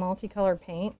crazy multicolored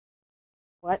paint?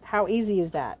 What? How easy is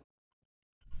that?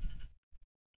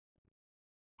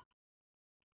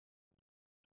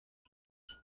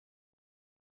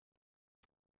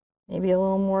 Maybe a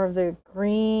little more of the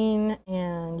green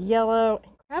and yellow.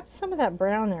 And grab some of that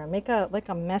brown there. Make a like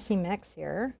a messy mix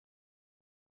here.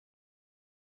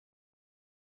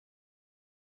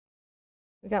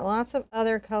 We got lots of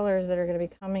other colors that are going to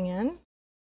be coming in.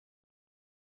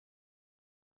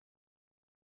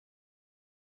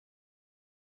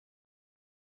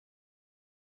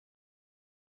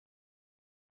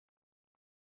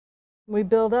 We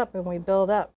build up and we build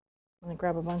up. I'm going to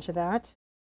grab a bunch of that.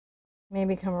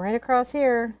 Maybe come right across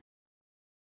here.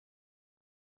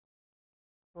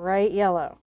 Bright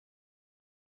yellow.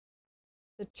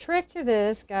 The trick to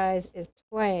this, guys, is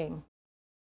playing.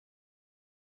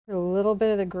 Put a little bit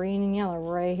of the green and yellow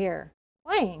right here.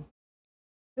 Playing.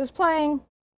 Just playing.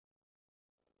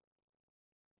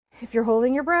 If you're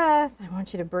holding your breath, I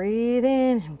want you to breathe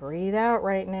in and breathe out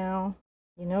right now.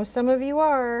 You know some of you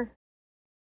are.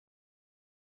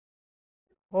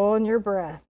 Holding your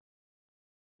breath.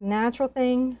 Natural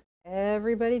thing.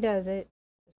 Everybody does it.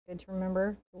 It's good to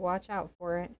remember to watch out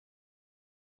for it.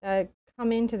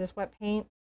 Come into this wet paint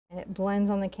and it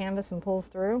blends on the canvas and pulls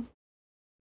through.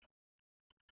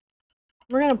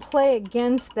 We're going to play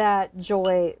against that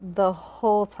joy the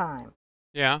whole time.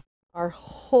 Yeah. Our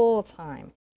whole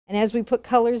time. And as we put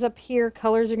colors up here,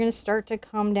 colors are going to start to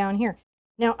come down here.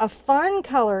 Now, a fun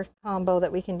color combo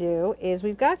that we can do is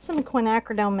we've got some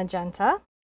Quinacridone Magenta.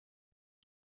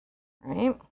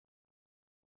 Right?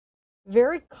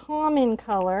 Very common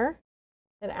color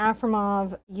that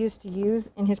Afremov used to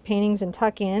use in his paintings and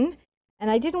tuck in. And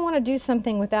I didn't want to do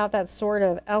something without that sort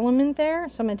of element there.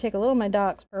 So I'm going to take a little of my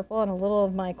Diox Purple and a little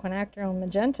of my Quinacridone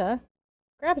Magenta.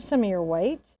 Grab some of your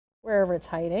white, wherever it's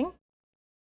hiding.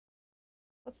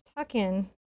 Let's tuck in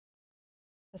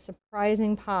a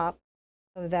surprising pop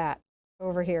of that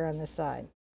over here on this side.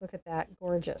 Look at that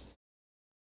gorgeous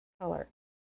color.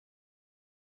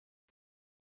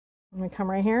 I'm going to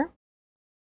come right here.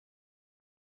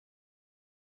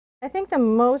 I think the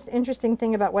most interesting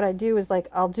thing about what I do is, like,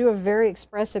 I'll do a very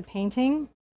expressive painting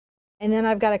and then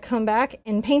I've got to come back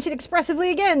and paint it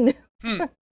expressively again.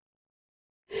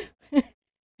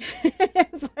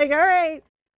 It's like, all right,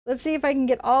 let's see if I can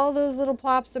get all those little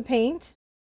plops of paint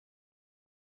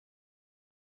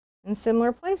in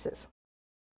similar places.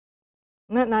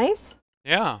 Isn't that nice?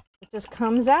 Yeah. It just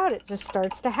comes out. It just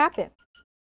starts to happen.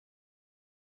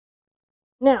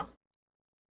 Now,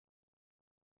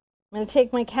 I'm going to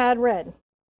take my Cad Red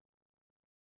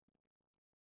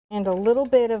and a little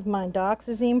bit of my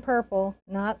Dioxazine Purple.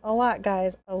 Not a lot,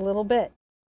 guys. A little bit.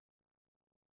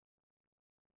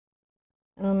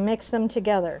 And I'll mix them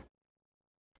together.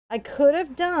 I could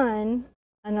have done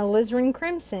an alizarin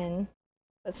crimson,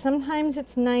 but sometimes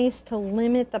it's nice to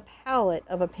limit the palette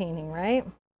of a painting, right?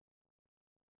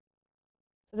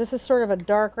 So this is sort of a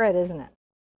dark red, isn't it?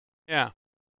 Yeah.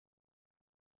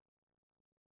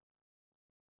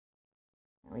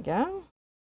 There we go.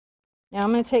 Now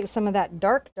I'm going to take some of that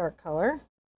dark color.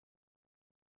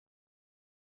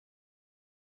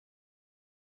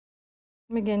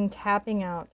 I'm again tapping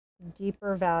out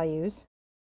deeper values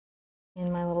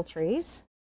in my little trees.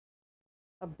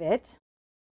 A bit.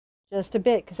 Just a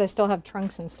bit, because I still have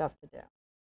trunks and stuff to do.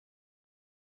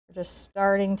 We're just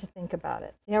starting to think about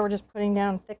it. See how we're just putting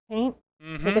down thick paint?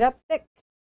 Mm-hmm. Pick it up thick.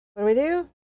 What do?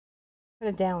 Put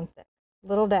it down thick.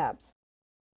 Little dabs.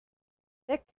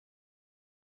 Thick.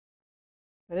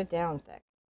 Put it down thick.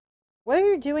 Whether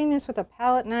you're doing this with a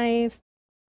palette knife,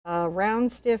 a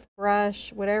round stiff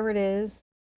brush, whatever it is,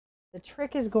 the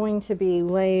trick is going to be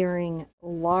layering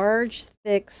large,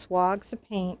 thick swaths of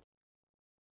paint.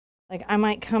 Like I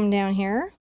might come down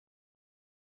here.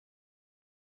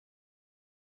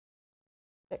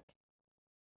 Thick.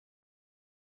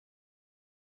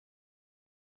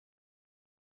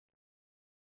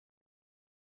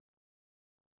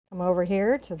 Come over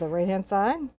here to the right-hand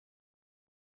side.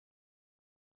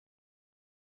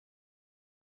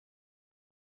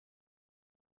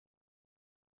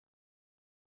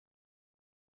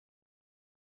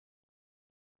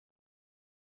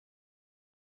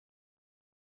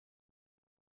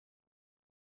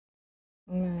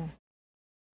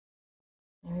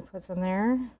 Maybe put some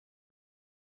there.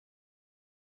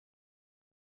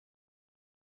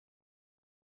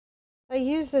 I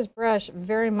use this brush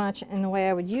very much in the way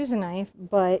I would use a knife,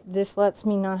 but this lets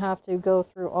me not have to go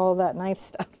through all that knife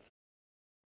stuff.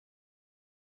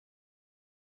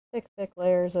 Thick, thick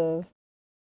layers of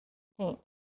paint.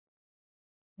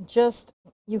 Just,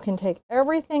 you can take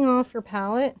everything off your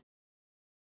palette.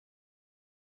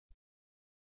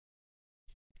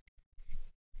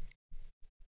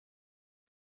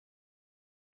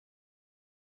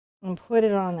 And put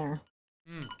it on there.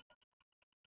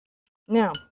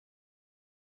 Now,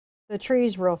 the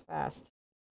trees real fast.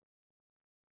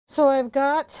 So I've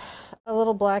got a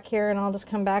little black here, and I'll just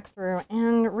come back through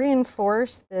and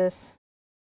reinforce this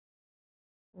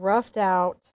roughed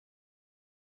out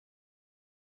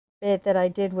bit that I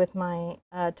did with my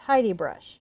tidy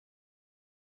brush.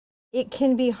 It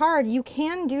can be hard. You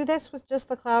can do this with just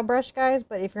the cloud brush, guys,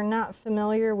 but if you're not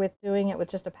familiar with doing it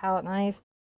with just a palette knife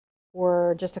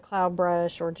or just a cloud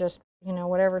brush or just, you know,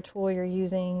 whatever tool you're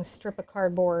using, strip of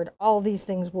cardboard, all these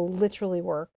things will literally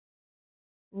work.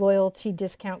 Loyalty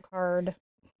discount card.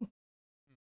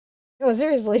 No,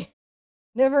 seriously.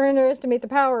 Never underestimate the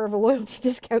power of a loyalty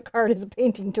discount card as a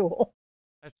painting tool.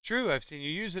 That's true. I've seen you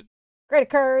use it. Credit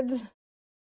cards.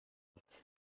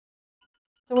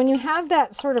 So when you have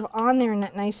that sort of on there in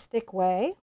that nice thick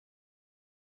way,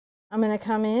 I'm going to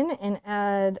come in and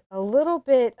add a little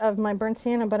bit of my burnt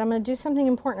sienna, but I'm going to do something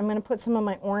important. I'm going to put some of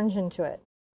my orange into it.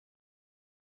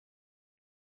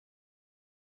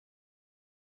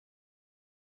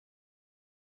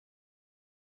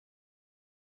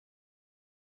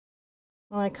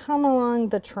 When I come along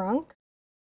the trunk,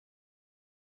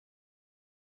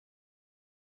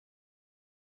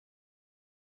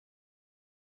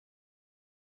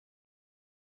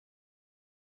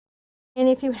 And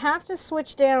if you have to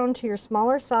switch down to your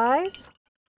smaller size,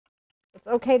 it's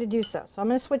okay to do so. So I'm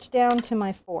going to switch down to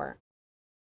my 4.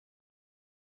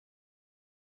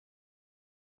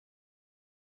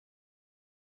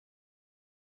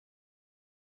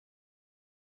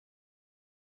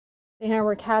 See how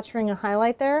we're capturing a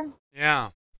highlight there?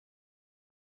 Yeah.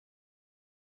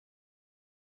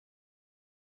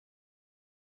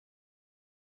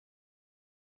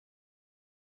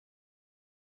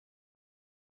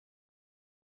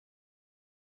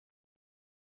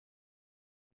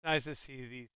 Nice to see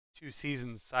these 2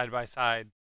 seasons side by side.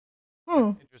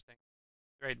 Interesting.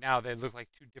 Right now, they look like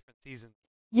 2 different seasons.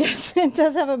 Yes, it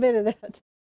does have a bit of that.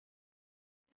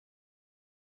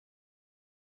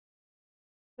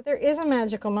 But there is a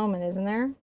magical moment, isn't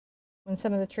there? When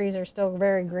some of the trees are still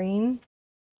very green.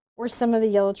 Or some of the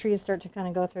yellow trees start to kind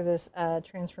of go through this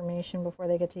transformation before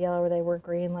they get to yellow, where they were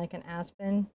green like an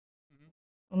aspen.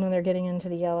 And then they're getting into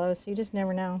the yellow, so you just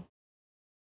never know.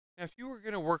 Now, if you were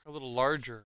going to work a little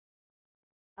larger,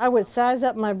 I would size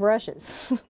up my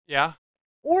brushes. yeah.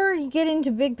 Or you get into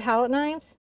big palette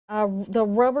knives. The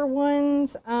rubber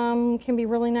ones can be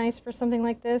really nice for something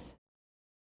like this.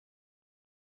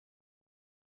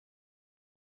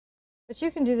 But you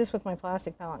can do this with my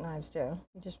plastic palette knives too.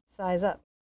 You just size up.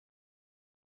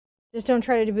 Just don't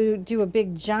try to do a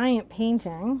big giant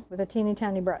painting with a teeny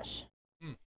tiny brush. That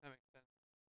makes sense.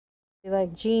 Be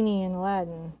like Genie in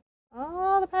Aladdin.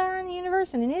 All the power in the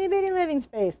universe and an itty bitty living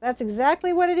space. That's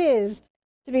exactly what it is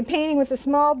to be painting with a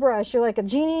small brush. You're like a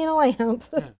genie in a lamp.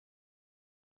 So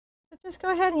just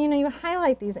go ahead and, you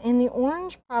highlight these. And the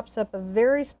orange pops up a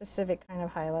very specific kind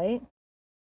of highlight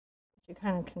that you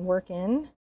kind of can work in.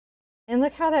 And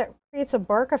look how that creates a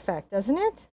bark effect, doesn't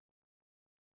it?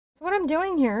 So what I'm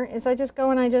doing here is I just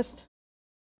go and I just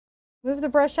move the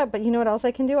brush up, but you know what else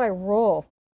I can do? I roll.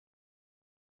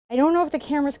 I don't know if the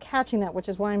camera's catching that, which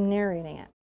is why I'm narrating it.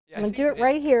 Yeah, I'm going to do it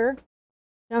right here.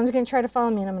 John's going to try to follow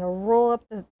me, and I'm going to roll up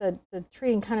the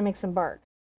tree and kind of make some bark.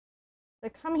 So I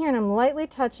come here and I'm lightly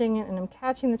touching it, and I'm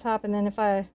catching the top, and then if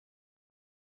I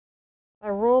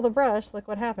roll the brush, look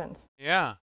what happens.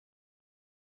 Yeah.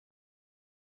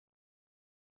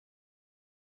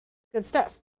 Good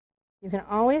stuff. You can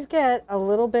always get a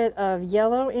little bit of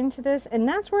yellow into this, and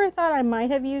that's where I thought I might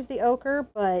have used the ochre,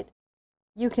 but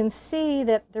you can see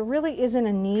that there really isn't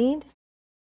a need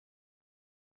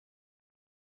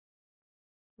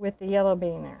with the yellow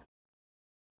being there.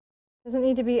 Doesn't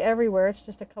need to be everywhere, it's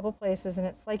just a couple places, and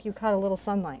it's like you caught a little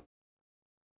sunlight.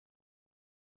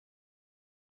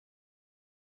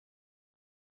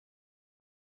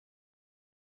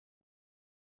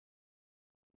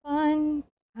 Fun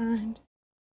times.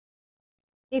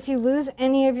 If you lose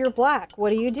any of your black, what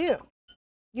do?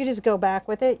 You just go back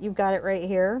with it. You've got it right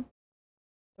here.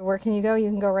 So where can you go? You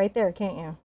can go right there, can't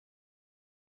you?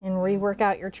 And rework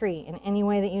out your tree in any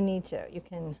way that you need to. You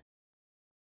can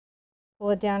pull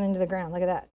it down into the ground. Look at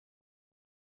that.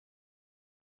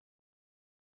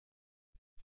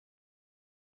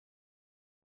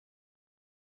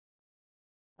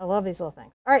 I love these little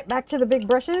things. All right, back to the big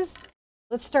brushes.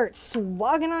 Let's start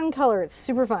swagging on color. It's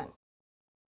super fun.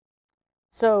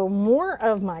 So more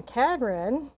of my Cad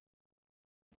Red.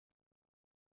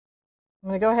 I'm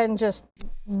going to go ahead and just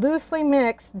loosely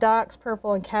mix Dox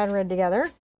Purple and Cad Red together.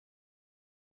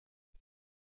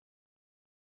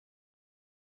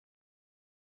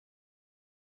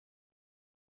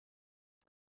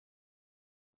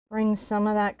 Bring some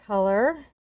of that color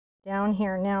down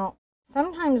here. Now,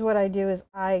 sometimes what I do is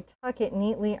I tuck it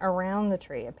neatly around the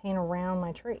tree. I paint around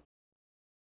my tree.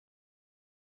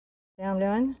 See how I'm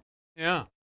doing? Yeah.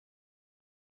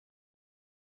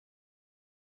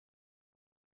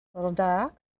 Little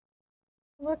Dox,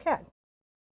 little Cad.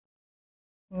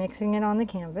 Mixing it on the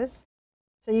canvas.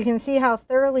 So you can see how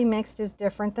thoroughly mixed is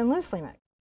different than loosely mixed.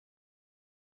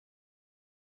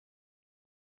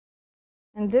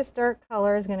 And this dark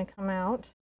color is going to come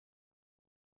out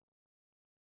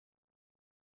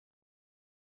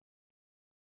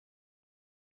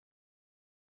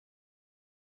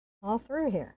all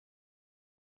through here.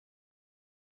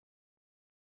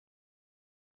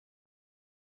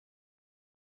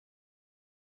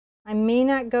 I may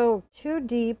not go too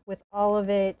deep with all of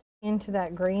it into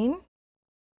that green,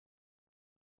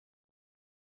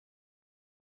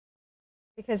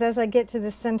 because as I get to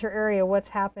the center area, what's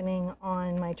happening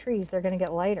on my trees, they're going to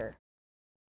get lighter.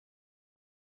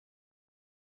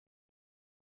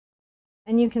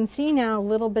 And you can see now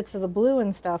little bits of the blue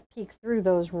and stuff peek through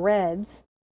those reds,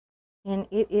 and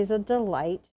it is a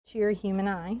delight to your human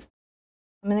eye.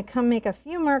 I'm going to come make a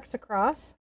few marks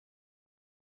across,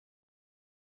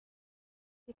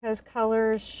 because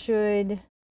colors should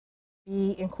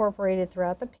be incorporated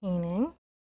throughout the painting.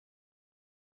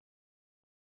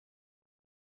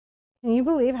 Can you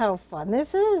believe how fun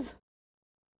this is?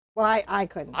 Well, I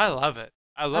couldn't. I love it.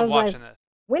 I love watching this.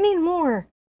 We need more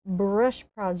brush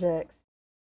projects.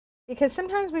 Because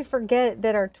sometimes we forget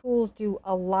that our tools do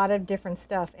a lot of different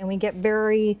stuff, and we get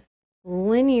very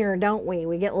linear, don't we?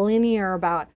 We get linear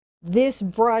about this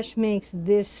brush makes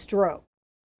this stroke.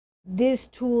 This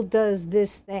tool does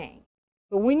this thing.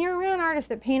 But when you're around artists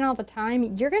that paint all the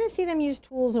time, you're going to see them use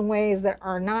tools in ways that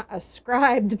are not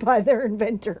ascribed by their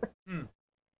inventor. And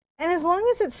as long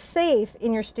as it's safe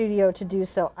in your studio to do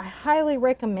so, I highly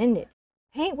recommend it.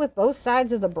 Paint with both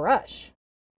sides of the brush.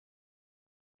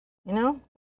 You know?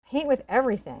 Paint with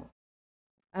everything.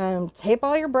 Tape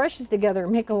all your brushes together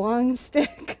and make a long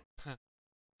stick.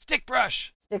 Stick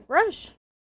brush. Stick brush.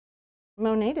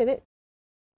 Monet did it.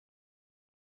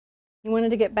 He wanted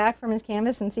to get back from his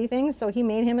canvas and see things, so he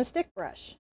made him a stick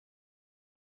brush.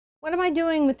 What am I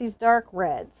doing with these dark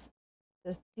reds?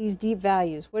 These deep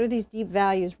values. What do these deep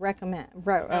values represent?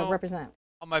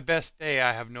 On my best day,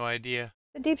 I have no idea.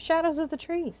 The deep shadows of the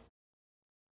trees.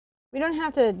 We don't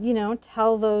have to, you know,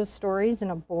 tell those stories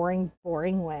in a boring,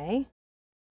 boring way.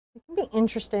 It can be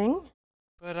interesting.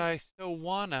 But I still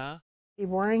wanna be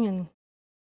boring and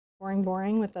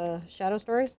boring with the shadow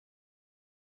stories.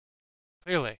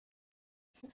 Clearly.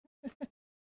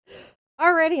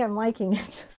 Already I'm liking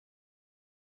it.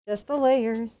 Just the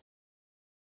layers.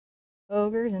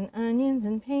 Ogres and onions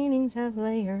and paintings have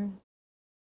layers.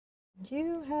 And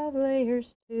you have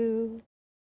layers too.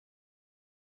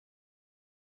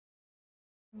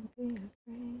 Don't be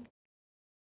afraid.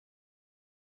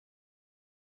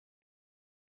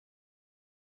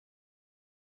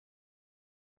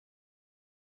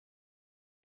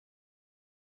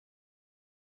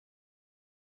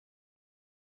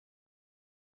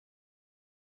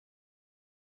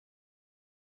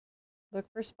 Look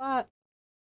for spots.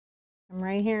 I'm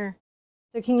right here.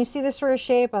 So can you see this sort of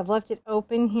shape? I've left it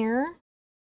open here.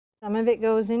 Some of it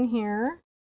goes in here.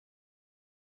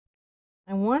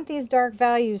 I want these dark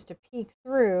values to peek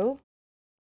through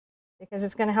because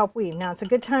it's going to help weave. Now it's a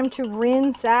good time to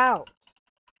rinse out.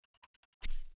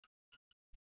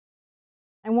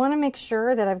 I want to make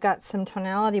sure that I've got some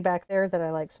tonality back there that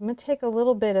I like. So I'm going to take a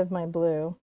little bit of my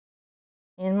blue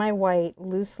and my white,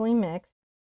 loosely mixed,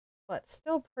 but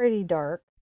still pretty dark.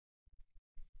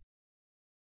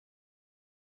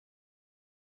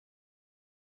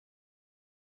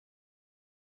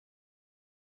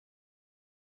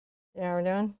 Yeah, we're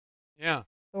done? Yeah.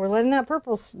 So we're letting that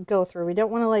purple go through. We don't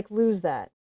want to like lose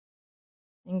that.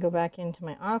 I can go back into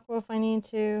my aqua if I need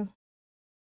to.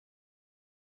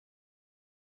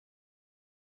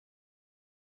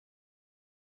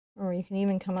 Or you can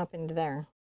even come up into there.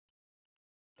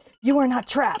 You are not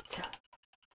trapped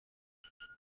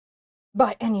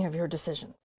by any of your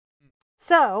decisions.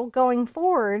 So going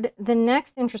forward, the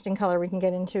next interesting color we can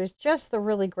get into is just the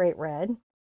really great red.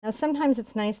 Now, sometimes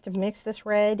it's nice to mix this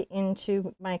red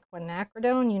into my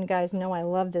quinacridone. You guys know I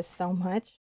love this so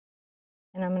much.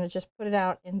 And I'm going to just put it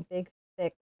out in big,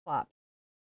 thick plops.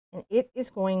 And it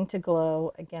is going to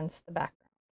glow against the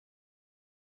background.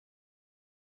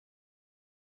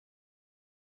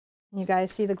 You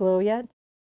guys see the glow yet?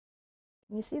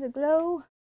 Can you see the glow?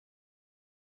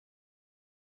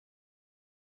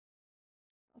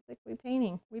 How thick we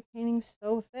painting? We painting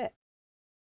so thick.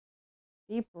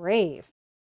 Be brave.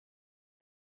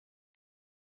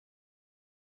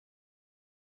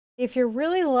 If you're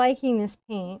really liking this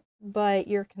paint, but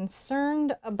you're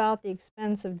concerned about the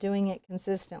expense of doing it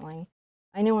consistently,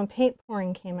 I know when paint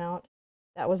pouring came out,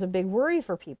 that was a big worry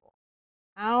for people.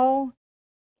 How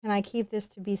can I keep this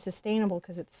to be sustainable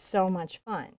because it's so much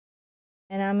fun?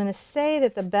 And I'm going to say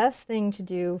that the best thing to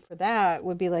do for that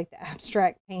would be like the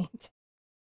abstract paint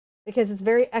because it's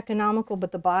very economical,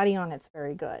 but the body on it's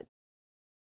very good.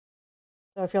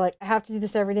 So if you're like, I have to do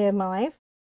this every day of my life,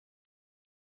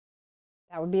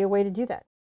 that would be a way to do that.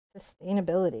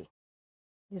 Sustainability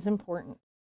is important,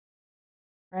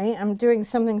 right? I'm doing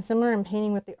something similar. I'm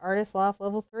painting with the Artist Loft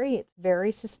Level 3. It's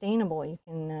very sustainable. You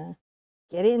can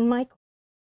get it in Michael.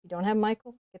 If you don't have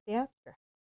Michael, get the abstract.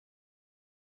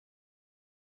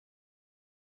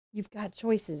 You've got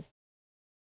choices.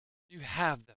 You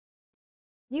have them.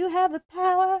 You have the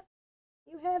power.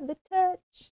 You have the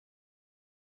touch.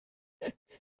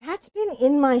 That's been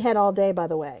in my head all day, by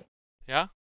the way. Yeah?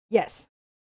 Yes.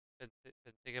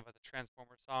 Been thinking about the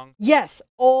Transformer song? Yes,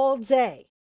 all day.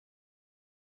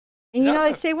 And you know,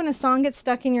 That's they say when a song gets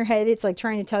stuck in your head, it's like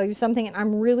trying to tell you something. And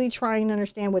I'm really trying to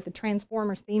understand what the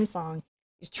Transformers theme song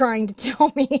is trying to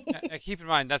tell me. Now, keep in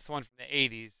mind, that's the one from the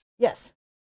 80s. Yes.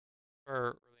 Or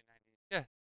early 90s.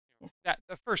 That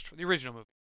the first, the original movie,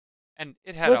 and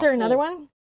it had Was a there whole. another one?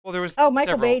 Well, there was Oh,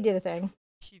 Michael several. Bay did a thing.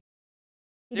 He,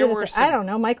 He there did a were thing. I some. don't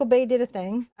know. Michael Bay did a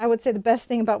thing. I would say the best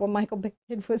thing about what Michael Bay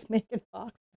did was making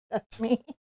Fox. That's me.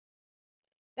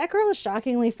 That girl is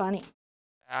shockingly funny.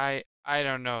 I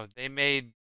don't know. They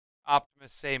made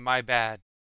Optimus say "my bad,"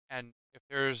 and if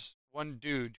there's one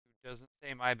dude who doesn't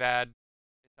say "my bad,"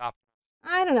 it's Optimus.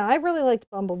 I don't know. I really liked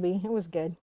Bumblebee. It was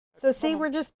good. So see, we're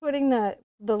just putting the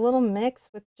little mix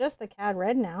with just the Cad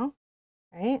Red now,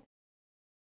 right?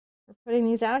 We're putting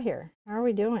these out here. How are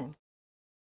we doing?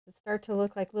 Does it start to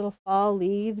look like little fall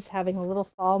leaves having a little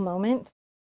fall moment?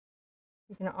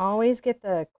 You can always get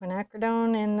the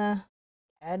quinacridone and the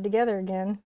Cad together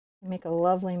again and make a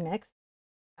lovely mix.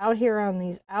 Out here on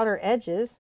these outer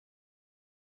edges,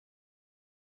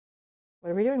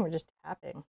 what are we doing? We're just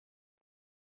tapping.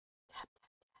 Tap,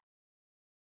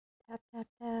 tap, tap. Tap, tap,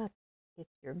 tap.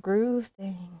 It's your groove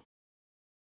thing.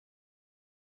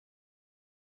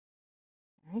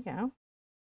 There you go.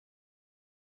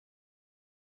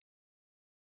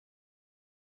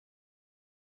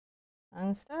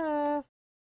 Fun stuff.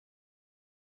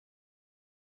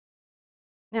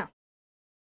 Now,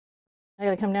 I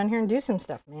gotta come down here and do some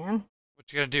stuff, man.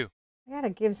 What you gonna do? I gotta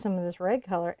give some of this red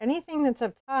color. Anything that's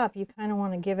up top, you kind of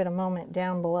want to give it a moment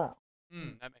down below.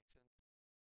 That makes sense.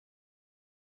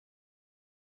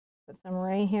 Put some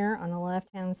right here on the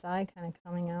left-hand side, kind of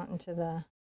coming out into the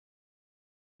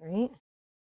street.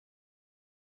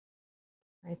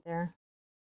 Right there.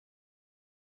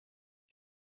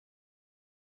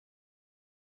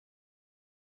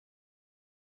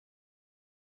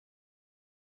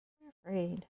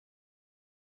 Afraid.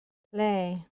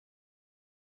 Play.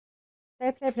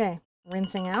 Play, play, play.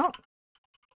 Rinsing out.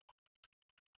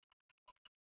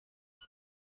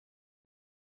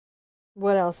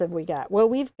 What else have we got? Well,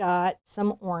 we've got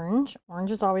some orange.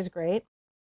 Orange is always great.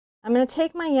 I'm going to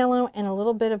take my yellow and a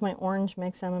little bit of my orange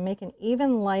mix. I'm going to make an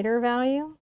even lighter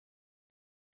value.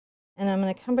 And I'm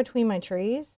going to come between my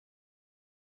trees.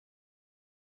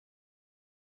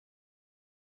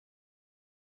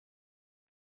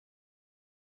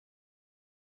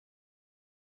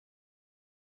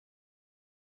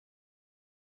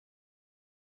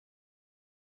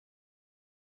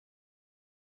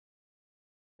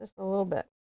 Just a little bit.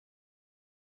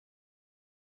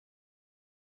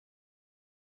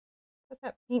 Put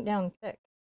that paint down thick.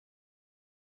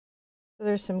 So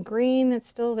there's some green that's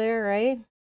still there, right?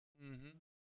 Mm-hmm.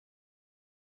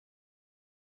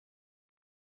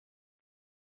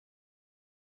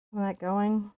 That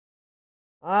going.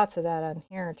 Lots of that on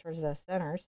here towards the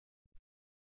centers.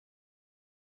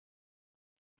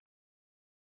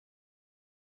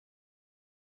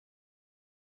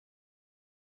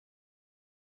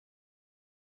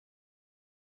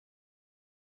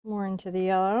 More into the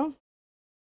yellow.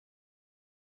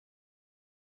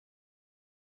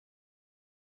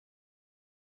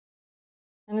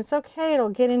 And it's okay, it'll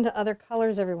get into other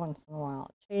colors every once in a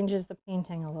while. It changes the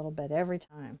painting a little bit every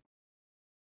time.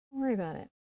 Don't worry about it.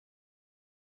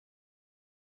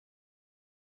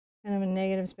 Kind of a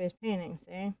negative space painting,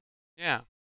 see? Yeah.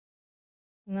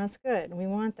 And that's good. We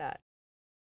want that.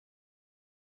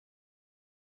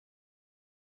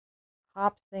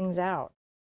 Pops things out.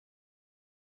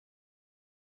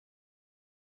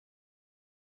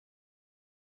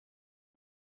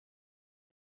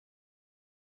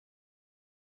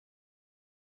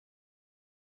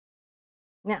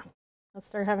 Now, let's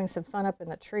start having some fun up in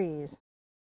the trees.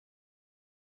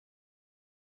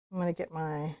 I'm going to get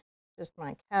my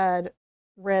Cad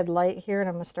red light here, and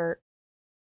I'm going to start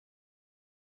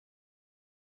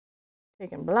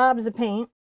taking blobs of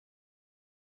paint.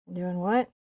 Doing what?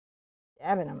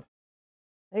 Dabbing them.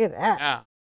 Look at that. Yeah.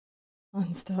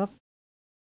 Fun stuff.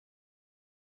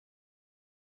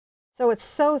 So it's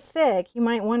so thick, you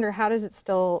might wonder how does it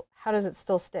still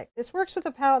stick? This works with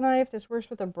a palette knife, this works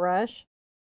with a brush.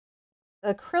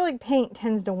 Acrylic paint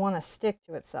tends to want to stick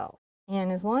to itself.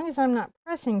 And as long as I'm not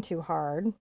pressing too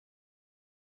hard,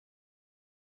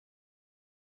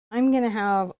 I'm going to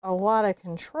have a lot of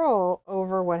control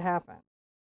over what happens.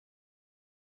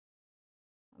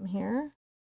 I'm here.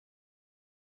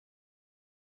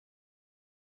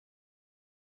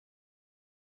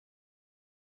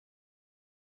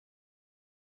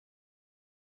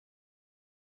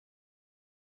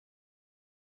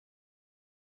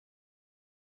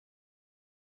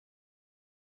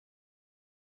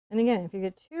 And again, if you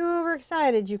get too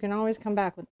overexcited, you can always come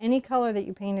back with any color that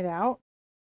you painted out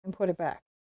and put it back.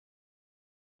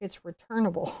 It's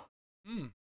returnable.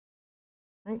 Mm.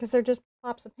 Right? Because they're just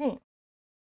pops of paint.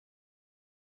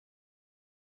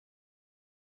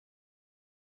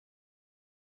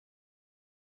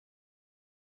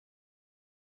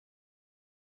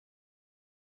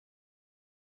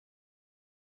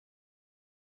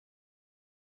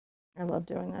 I love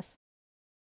doing this.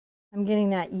 I'm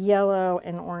getting that yellow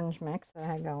and orange mix that I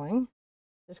had going.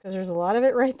 Just because there's a lot of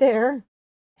it right there.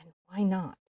 And why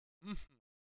not?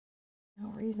 No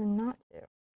reason not to.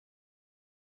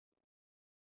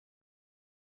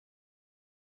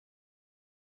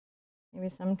 Maybe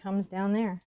some comes down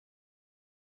there.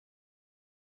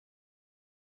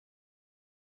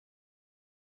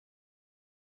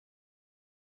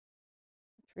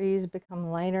 The trees become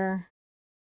lighter.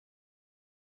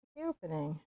 The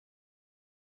opening.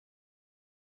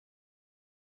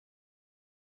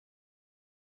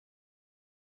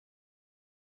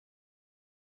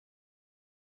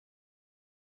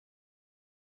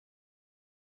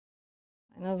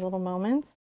 And those little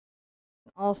moments.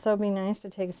 Also be nice to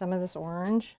take some of this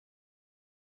orange,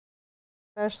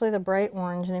 especially the bright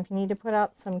orange, and if you need to put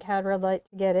out some cad red light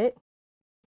to get it,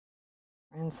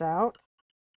 rinse out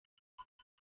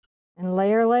and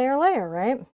layer, layer, layer,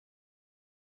 right?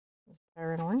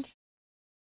 Red orange.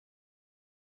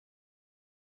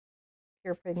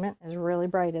 Pure pigment is really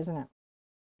bright, isn't it?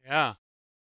 Yeah.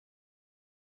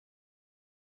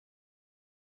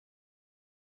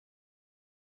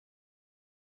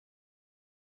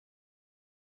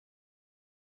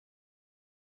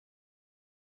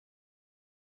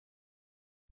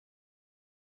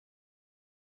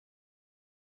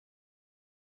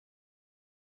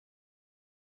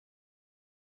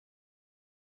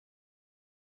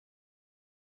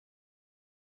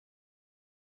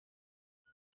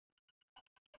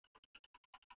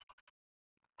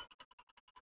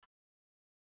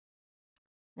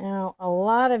 Now, a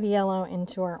lot of yellow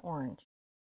into our orange.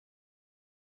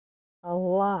 A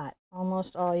lot,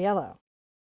 almost all yellow.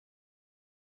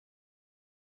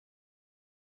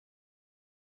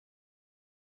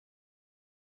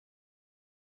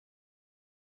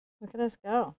 Look at us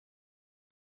go.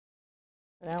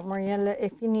 Put out more yellow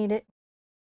if you need it.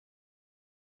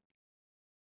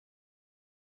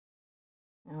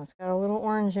 Now it's got a little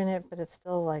orange in it, but it's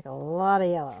still like a lot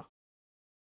of yellow.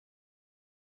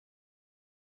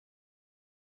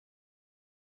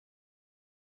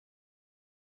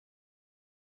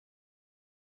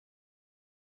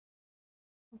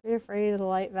 Don't be afraid of the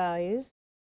light values.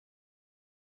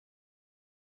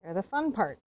 They're the fun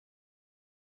part.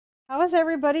 How is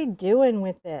everybody doing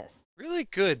with this? Really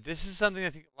good. This is something I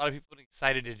think a lot of people are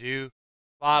excited to do.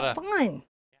 A lot of fun.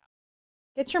 Yeah.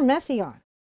 Get your messy on.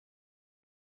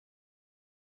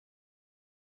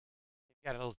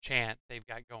 They've got a little chant they've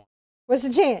got going. What's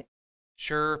the chant?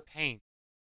 Sure paint.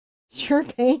 Sure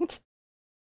paint?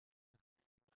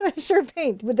 Sure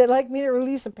paint. Would they like me to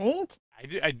release a paint?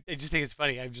 I just think it's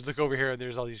funny. I just look over here and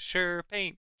there's all these sure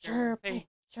paint. Sure paint.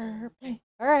 Sure paint.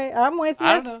 All right, I'm with you.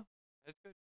 I don't know. That's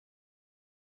good.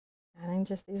 Adding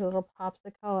just these little pops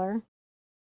of color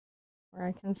where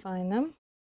I can find them.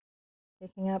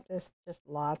 Picking up this just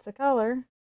lots of color.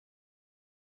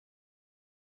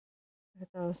 Look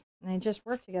at those. And they just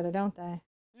work together, don't they?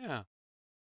 Yeah.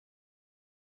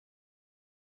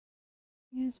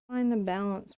 You just find the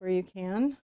balance where you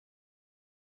can.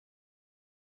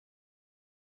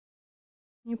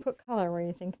 You put color where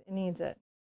you think it needs it.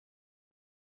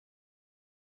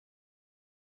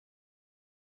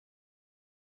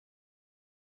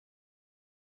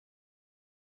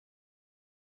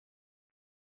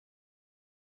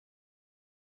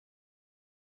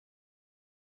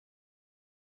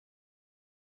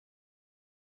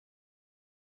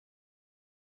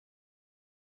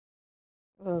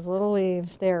 Those little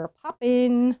leaves, they're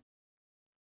popping.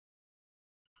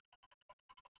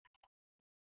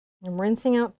 I'm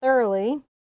rinsing out thoroughly.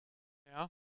 Yeah.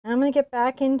 And I'm going to get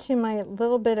back into my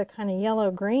little bit of kind of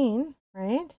yellow green,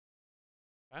 right?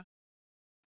 Okay.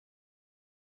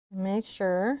 Make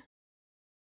sure.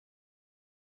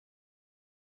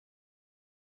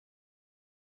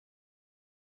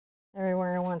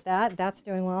 Everywhere I want that. That's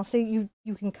doing well. See,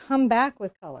 you can come back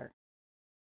with color.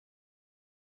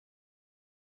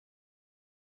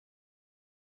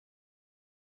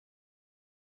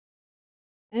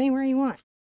 Anywhere you want.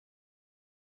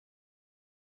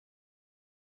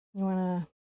 You want a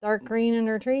dark green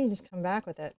under a tree, you just come back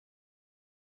with it.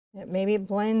 Maybe it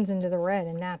blends into the red,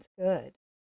 and that's good.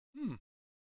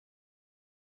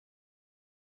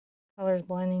 Colors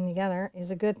blending together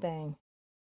is a good thing.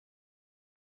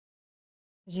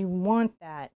 Because you want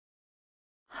that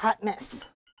hotness.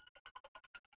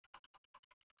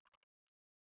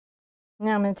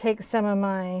 Now I'm going to take some of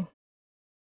my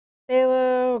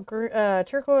phthalo,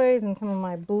 turquoise, and some of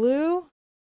my blue.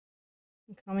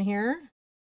 Come here.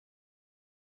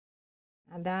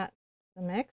 Add that to the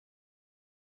mix.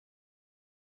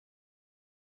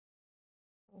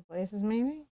 Couple places maybe.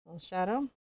 A little shadow.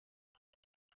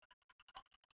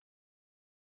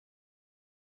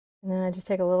 And then I just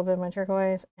take a little bit of my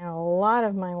turquoise and a lot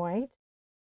of my white.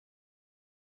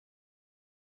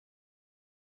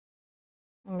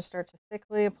 I'm going to start to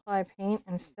thickly apply paint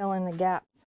and fill in the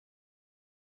gaps.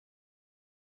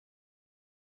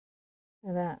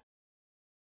 Look at that.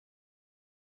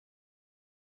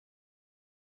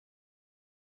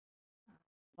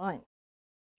 Fun.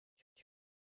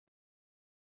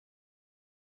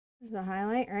 There's the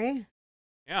highlight, right?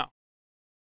 Yeah.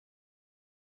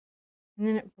 And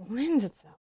then it blends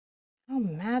itself. How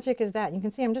magic is that? You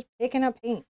can see I'm just picking up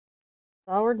paint.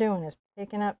 That's all we're doing is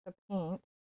picking up the paint.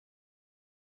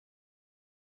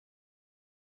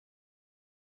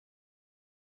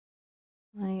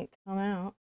 Like, come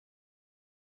out.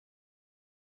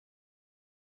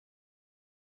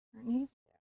 Underneath.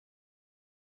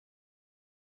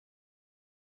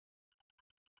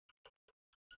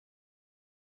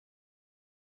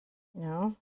 You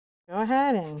know, go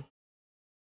ahead and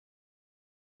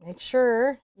make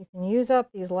sure you can use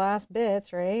up these last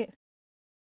bits, right?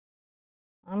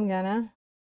 I'm gonna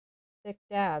thick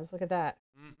dabs. Look at that.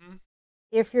 Mm-hmm.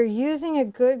 If you're using a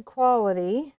good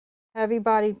quality, heavy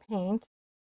bodied paint,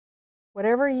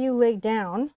 whatever you lay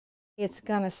down, it's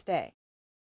gonna stay.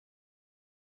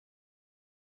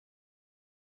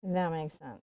 If that makes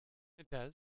sense. It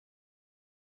does.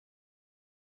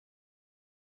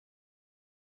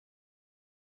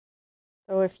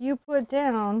 So if you put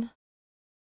down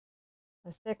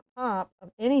a thick pop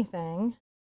of anything,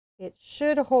 it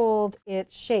should hold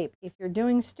its shape. If you're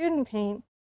doing student paint,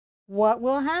 what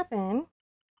will happen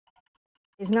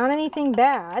is not anything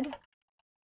bad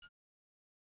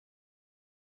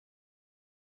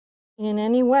in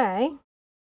any way.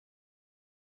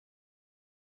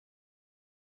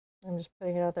 I'm just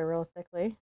putting it out there real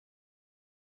thickly.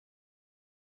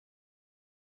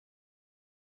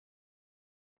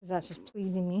 Because that's just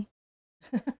pleasing me.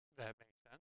 That makes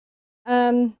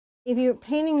sense. If you're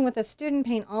painting with a student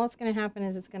paint, all it's going to happen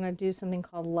is it's going to do something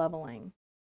called leveling.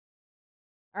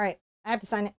 All right, I have to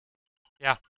sign it.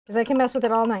 Yeah. Because I can mess with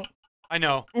it all night. I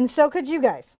know. And so could you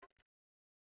guys.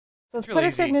 So let's put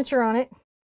a signature on it.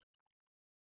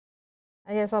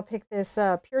 I guess I'll pick this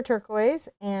pure turquoise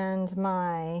and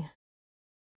my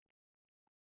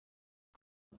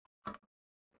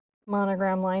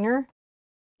Monogram Liner.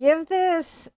 Give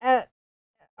this a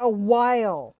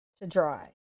while to dry,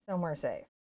 somewhere safe.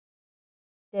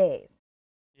 Days.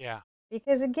 Yeah.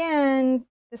 Because again,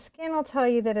 the skin will tell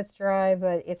you that it's dry,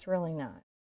 but it's really not.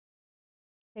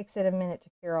 It takes it a minute to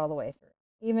cure all the way through.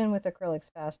 Even with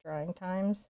acrylics fast drying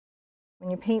times, when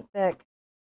you paint thick,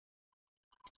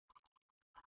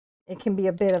 it can be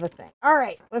a bit of a thing. All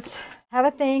right, let's have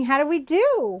a thing. How did we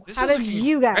do? How did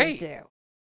you guys do?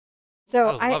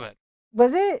 So I love it.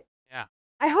 Was it? Yeah.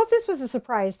 I hope this was a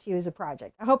surprise to you as a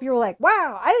project. I hope you were like,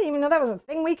 wow, I didn't even know that was a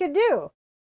thing we could do.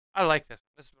 I like this.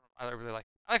 This is what I really like.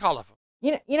 I like all of them.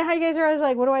 You know how you guys are always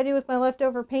like, what do I do with my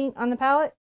leftover paint on the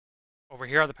palette? Over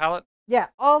here on the palette? Yeah,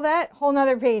 all that, whole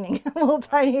nother painting. A little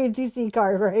tiny ATC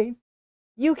card, right?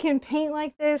 You can paint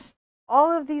like this.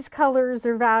 All of these colors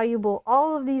are valuable.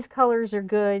 All of these colors are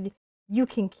good. You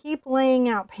can keep laying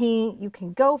out paint. You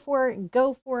can go for it and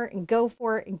go for it and go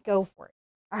for it and go for it.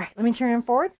 All right, let me turn it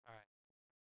forward. All right.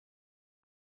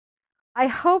 I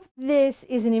hope this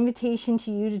is an invitation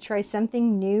to you to try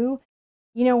something new.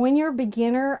 You know, when you're a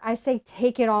beginner, I say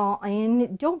take it all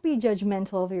in. Don't be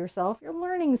judgmental of yourself. You're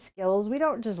learning skills. We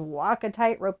don't just walk a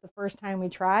tightrope the first time we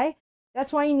try.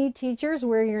 That's why you need teachers.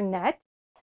 Wear your net.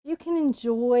 You can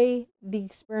enjoy the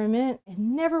experiment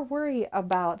and never worry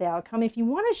about the outcome. If you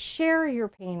want to share your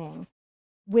painting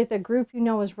with a group you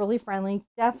know is really friendly,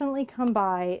 definitely come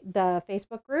by the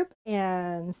Facebook group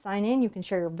and sign in. You can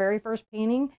share your very first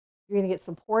painting. You're going to get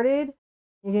supported.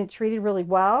 You're going to get treated really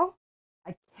well.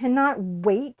 I cannot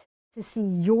wait to see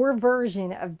your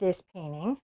version of this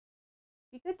painting.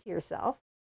 Be good to yourself.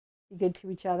 Be good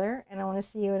to each other. And I want to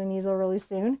see you at an easel really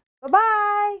soon.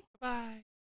 Bye-bye. Bye-bye.